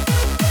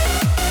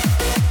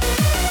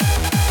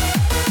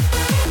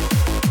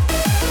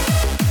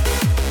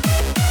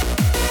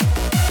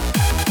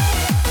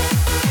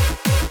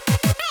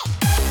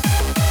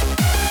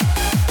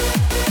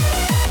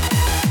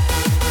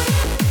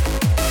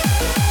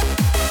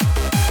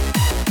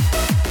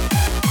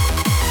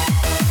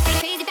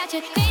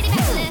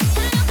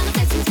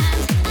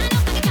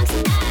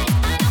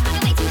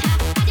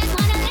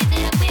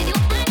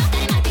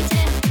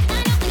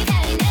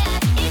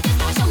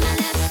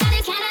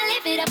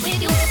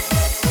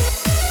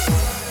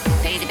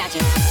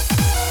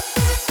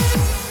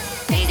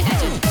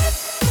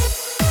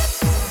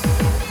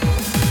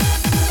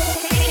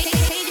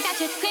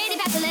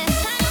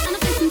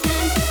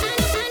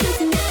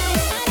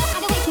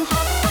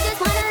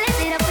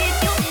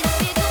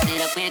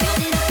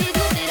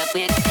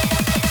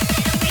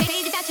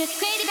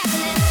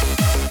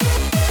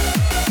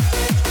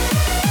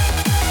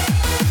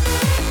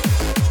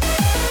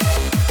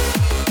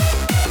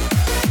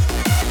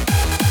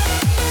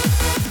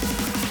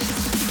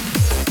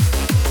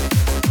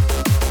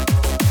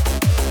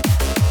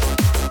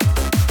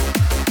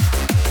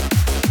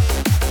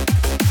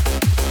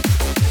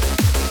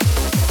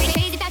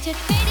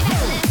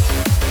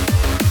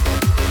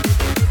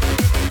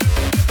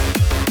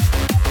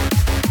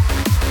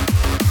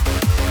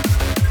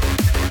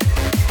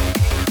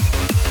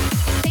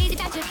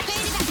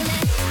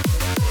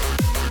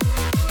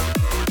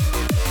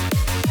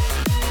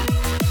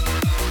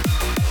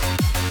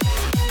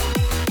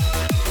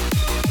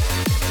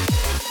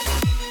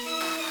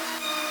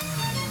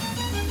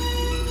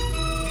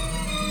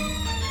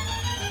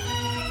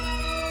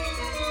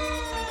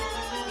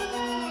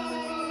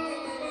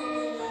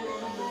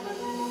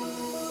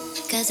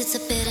 Cause it's a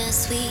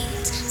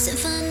bittersweet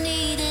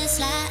symphony, this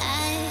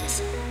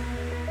life.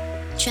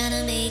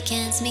 Tryna make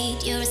ends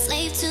meet, you're a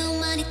slave to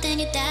money, then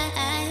you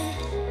die.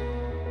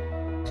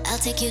 I'll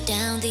take you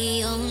down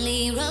the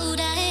only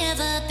road I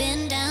ever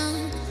been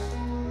down.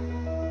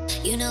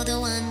 You know, the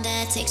one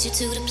that takes you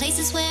to the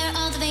places where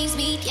all the veins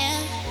meet, yeah.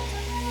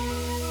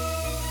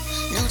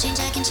 No change,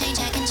 I can change,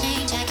 I can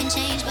change, I can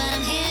change. But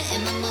I'm here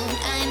in my mood,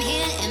 I'm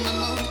here in my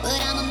mood. But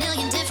I'm a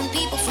million different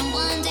people from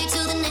one day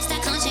to the next. I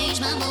can't change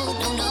my mood,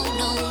 no, no,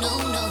 no, no,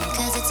 no.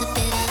 Cause it's a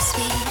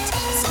bittersweet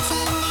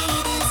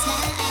symphony, this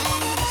life.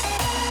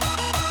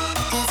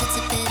 Cause it's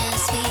a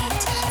bittersweet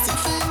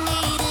symphony,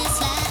 this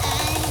life.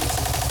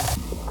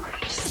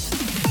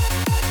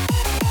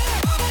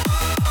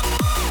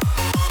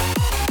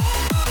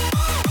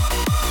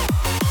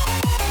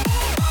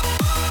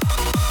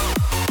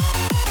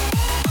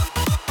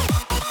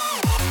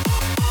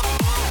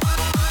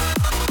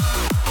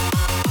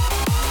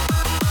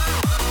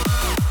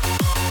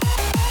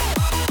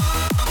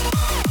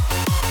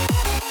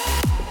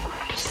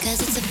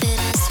 Cause it's a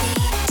bittersweet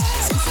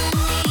symphony,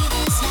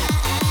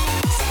 this life.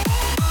 Tryna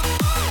make ends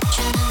meet, you're a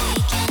slave to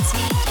money,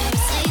 then you die.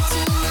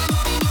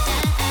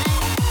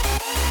 I'll take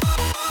you down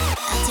the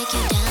only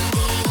road I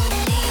ever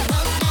been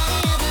down.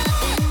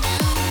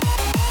 You know,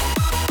 the one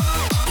that takes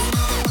you to the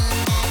places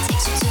where all the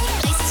ways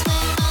meet, yeah.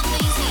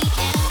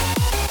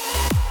 No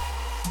change, I can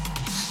change, I can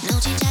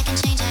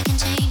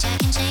change, I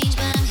can change.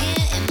 But I'm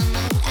here in my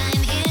mood,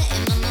 I'm here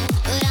in my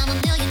mood. But I'm a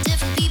million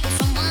different people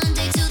from one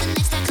day to the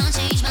next. I can't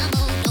change my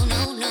mood, no,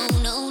 no, no,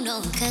 no,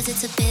 no. Cause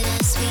it's a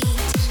bittersweet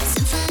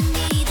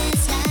symphony,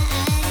 this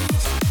life.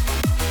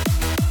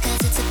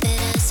 Cause it's a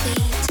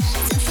bittersweet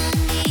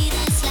symphony,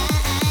 this life.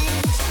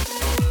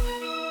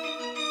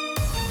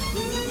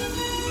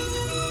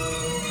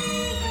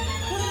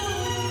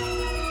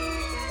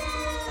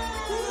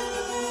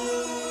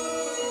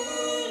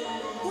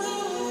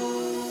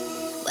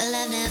 Well,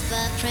 I've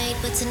never prayed,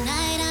 but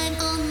tonight I'm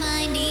on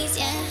my knees,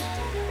 yeah.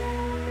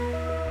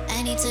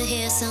 I need to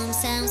hear some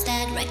sounds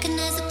that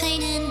recognize the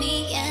pain in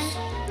me, yeah.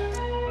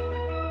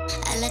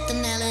 I let the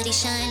melody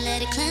shine,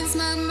 let it cleanse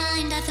my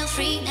mind, I feel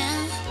free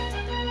now.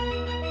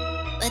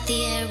 But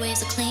the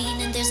airwaves are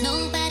clean and there's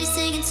nobody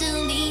singing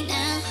to me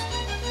now.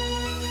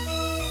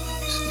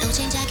 No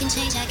change, I can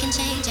change, I can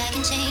change, I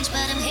can change.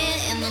 But I'm here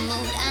in my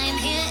mood, I am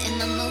here in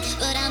my mood.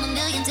 But I'm a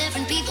million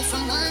different people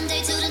from one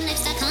day to the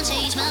next. I can't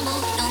change my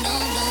mood, no, no,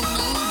 no,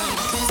 no, no.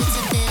 Cause it's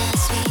a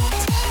bittersweet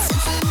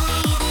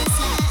symphony, this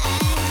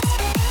life.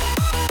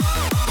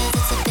 Cause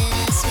it's a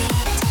bittersweet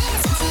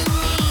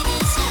symphony,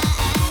 this life.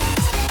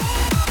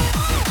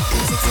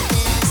 Cause it's a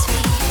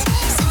bittersweet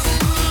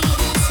symphony,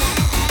 this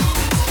life.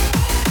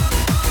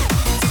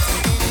 Cause it's a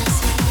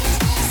bittersweet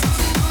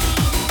symphony,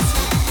 this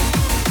life.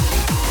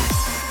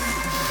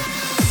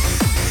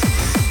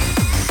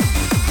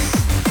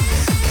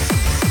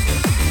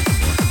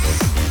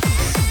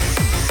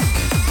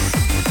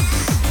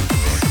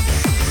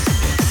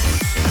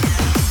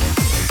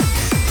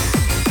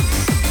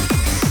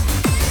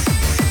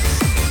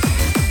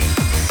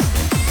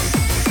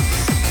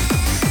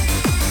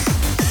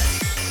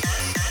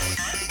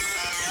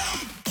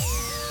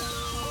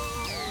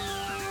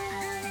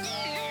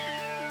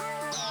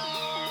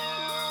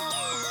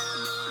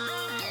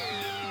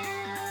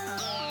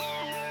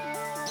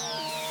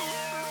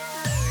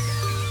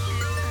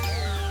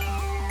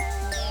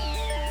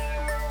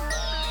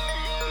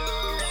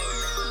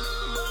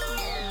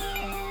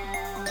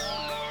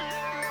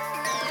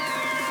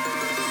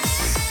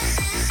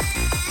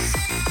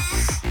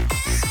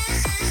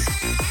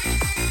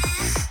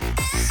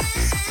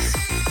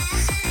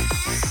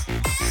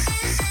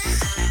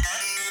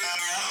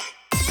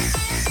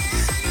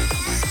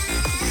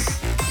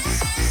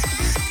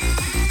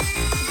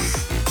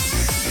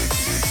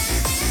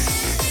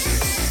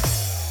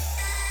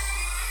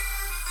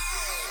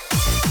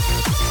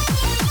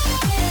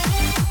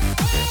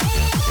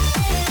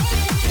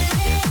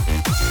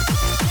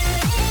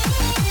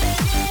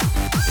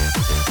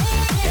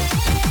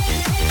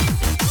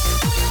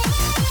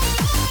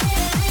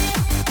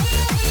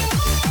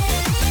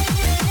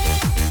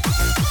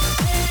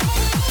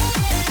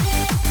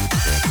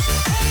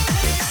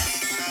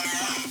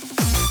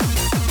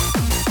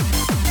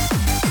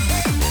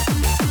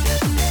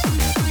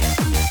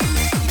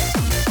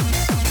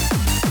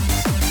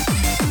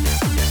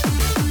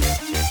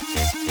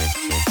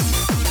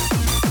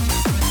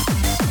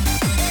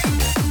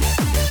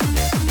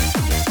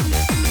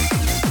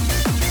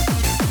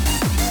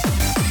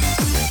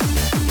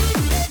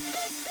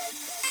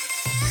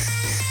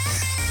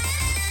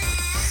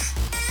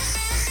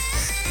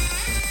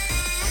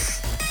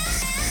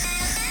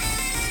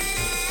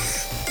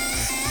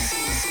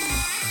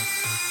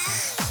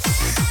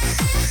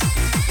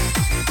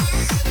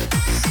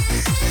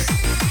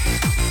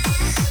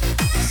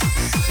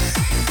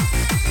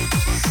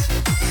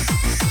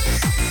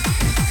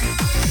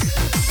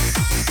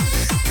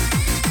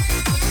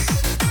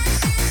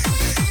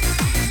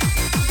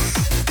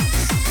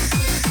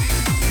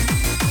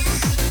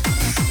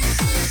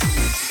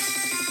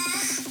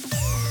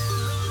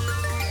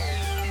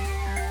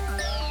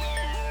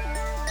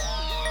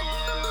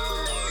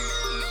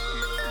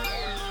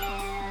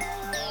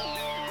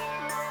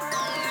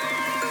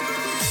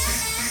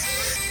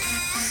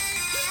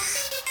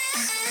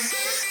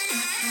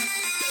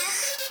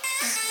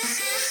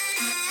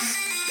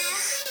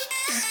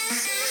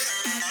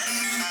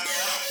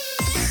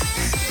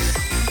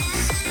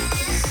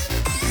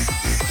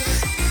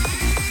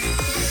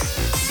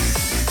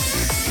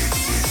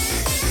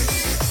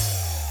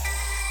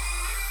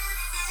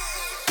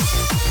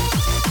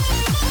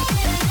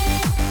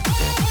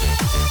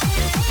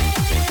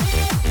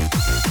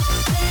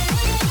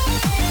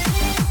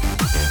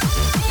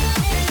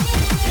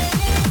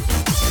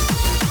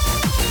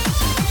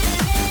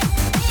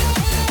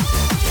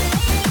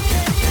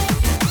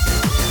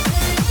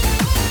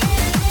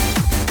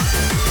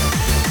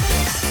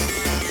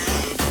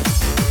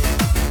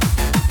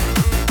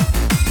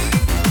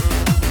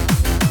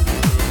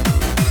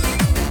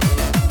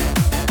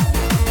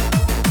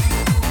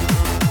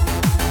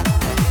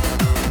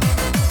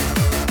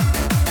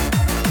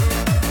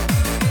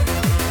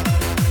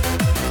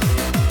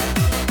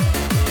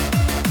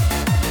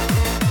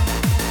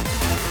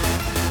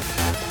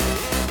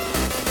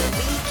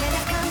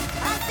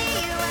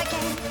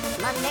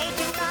 made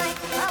to fly.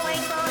 I'll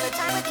wait for the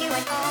time with you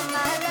and all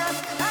my love.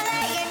 I'll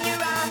lay in your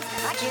arms,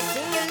 I kiss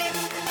in your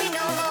lips. Be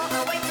no more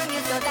away from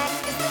you, so that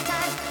is the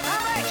time.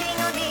 I'm working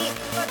on me,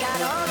 forgot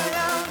all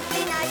alone.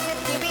 The nights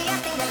with you be a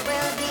thing that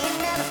will be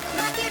never.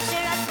 My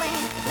future I swear,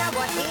 now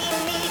what we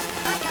need.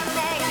 I come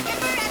back, I can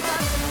forever.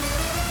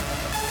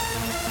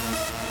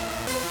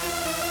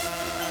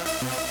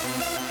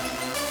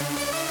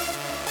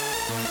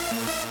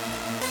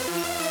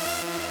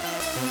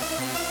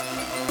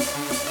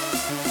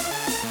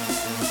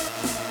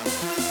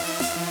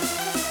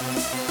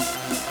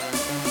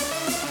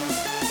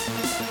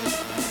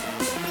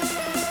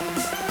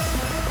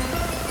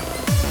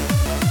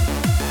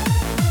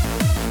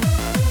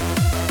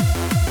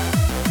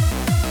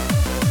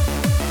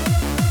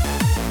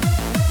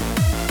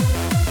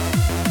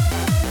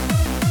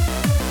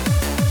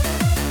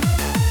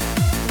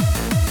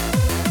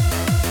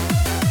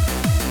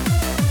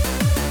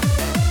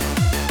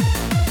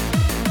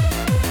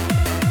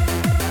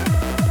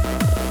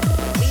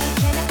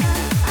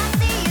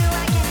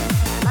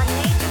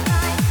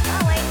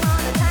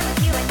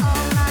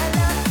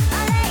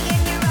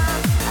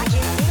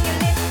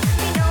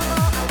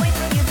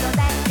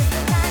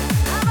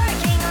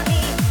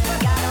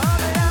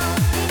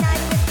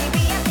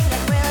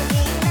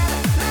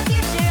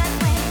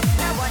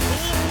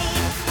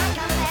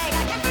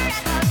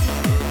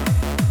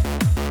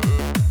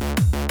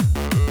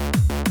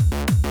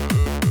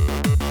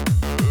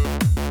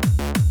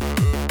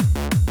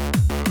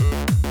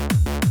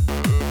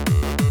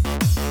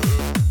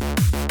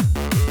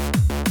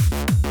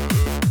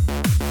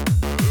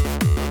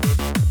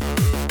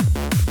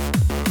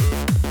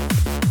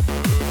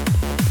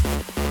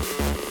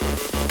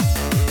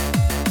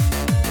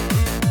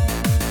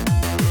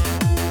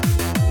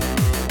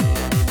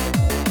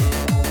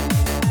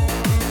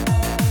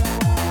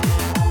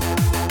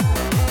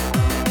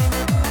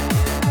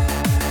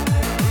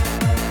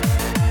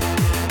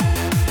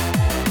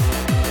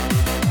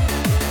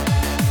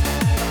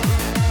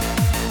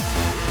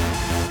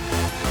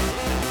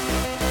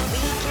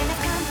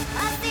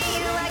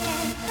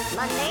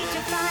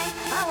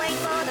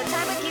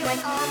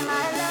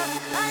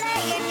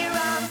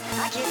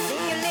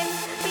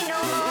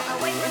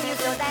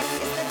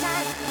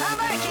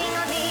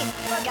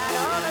 Forgot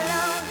all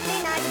alone.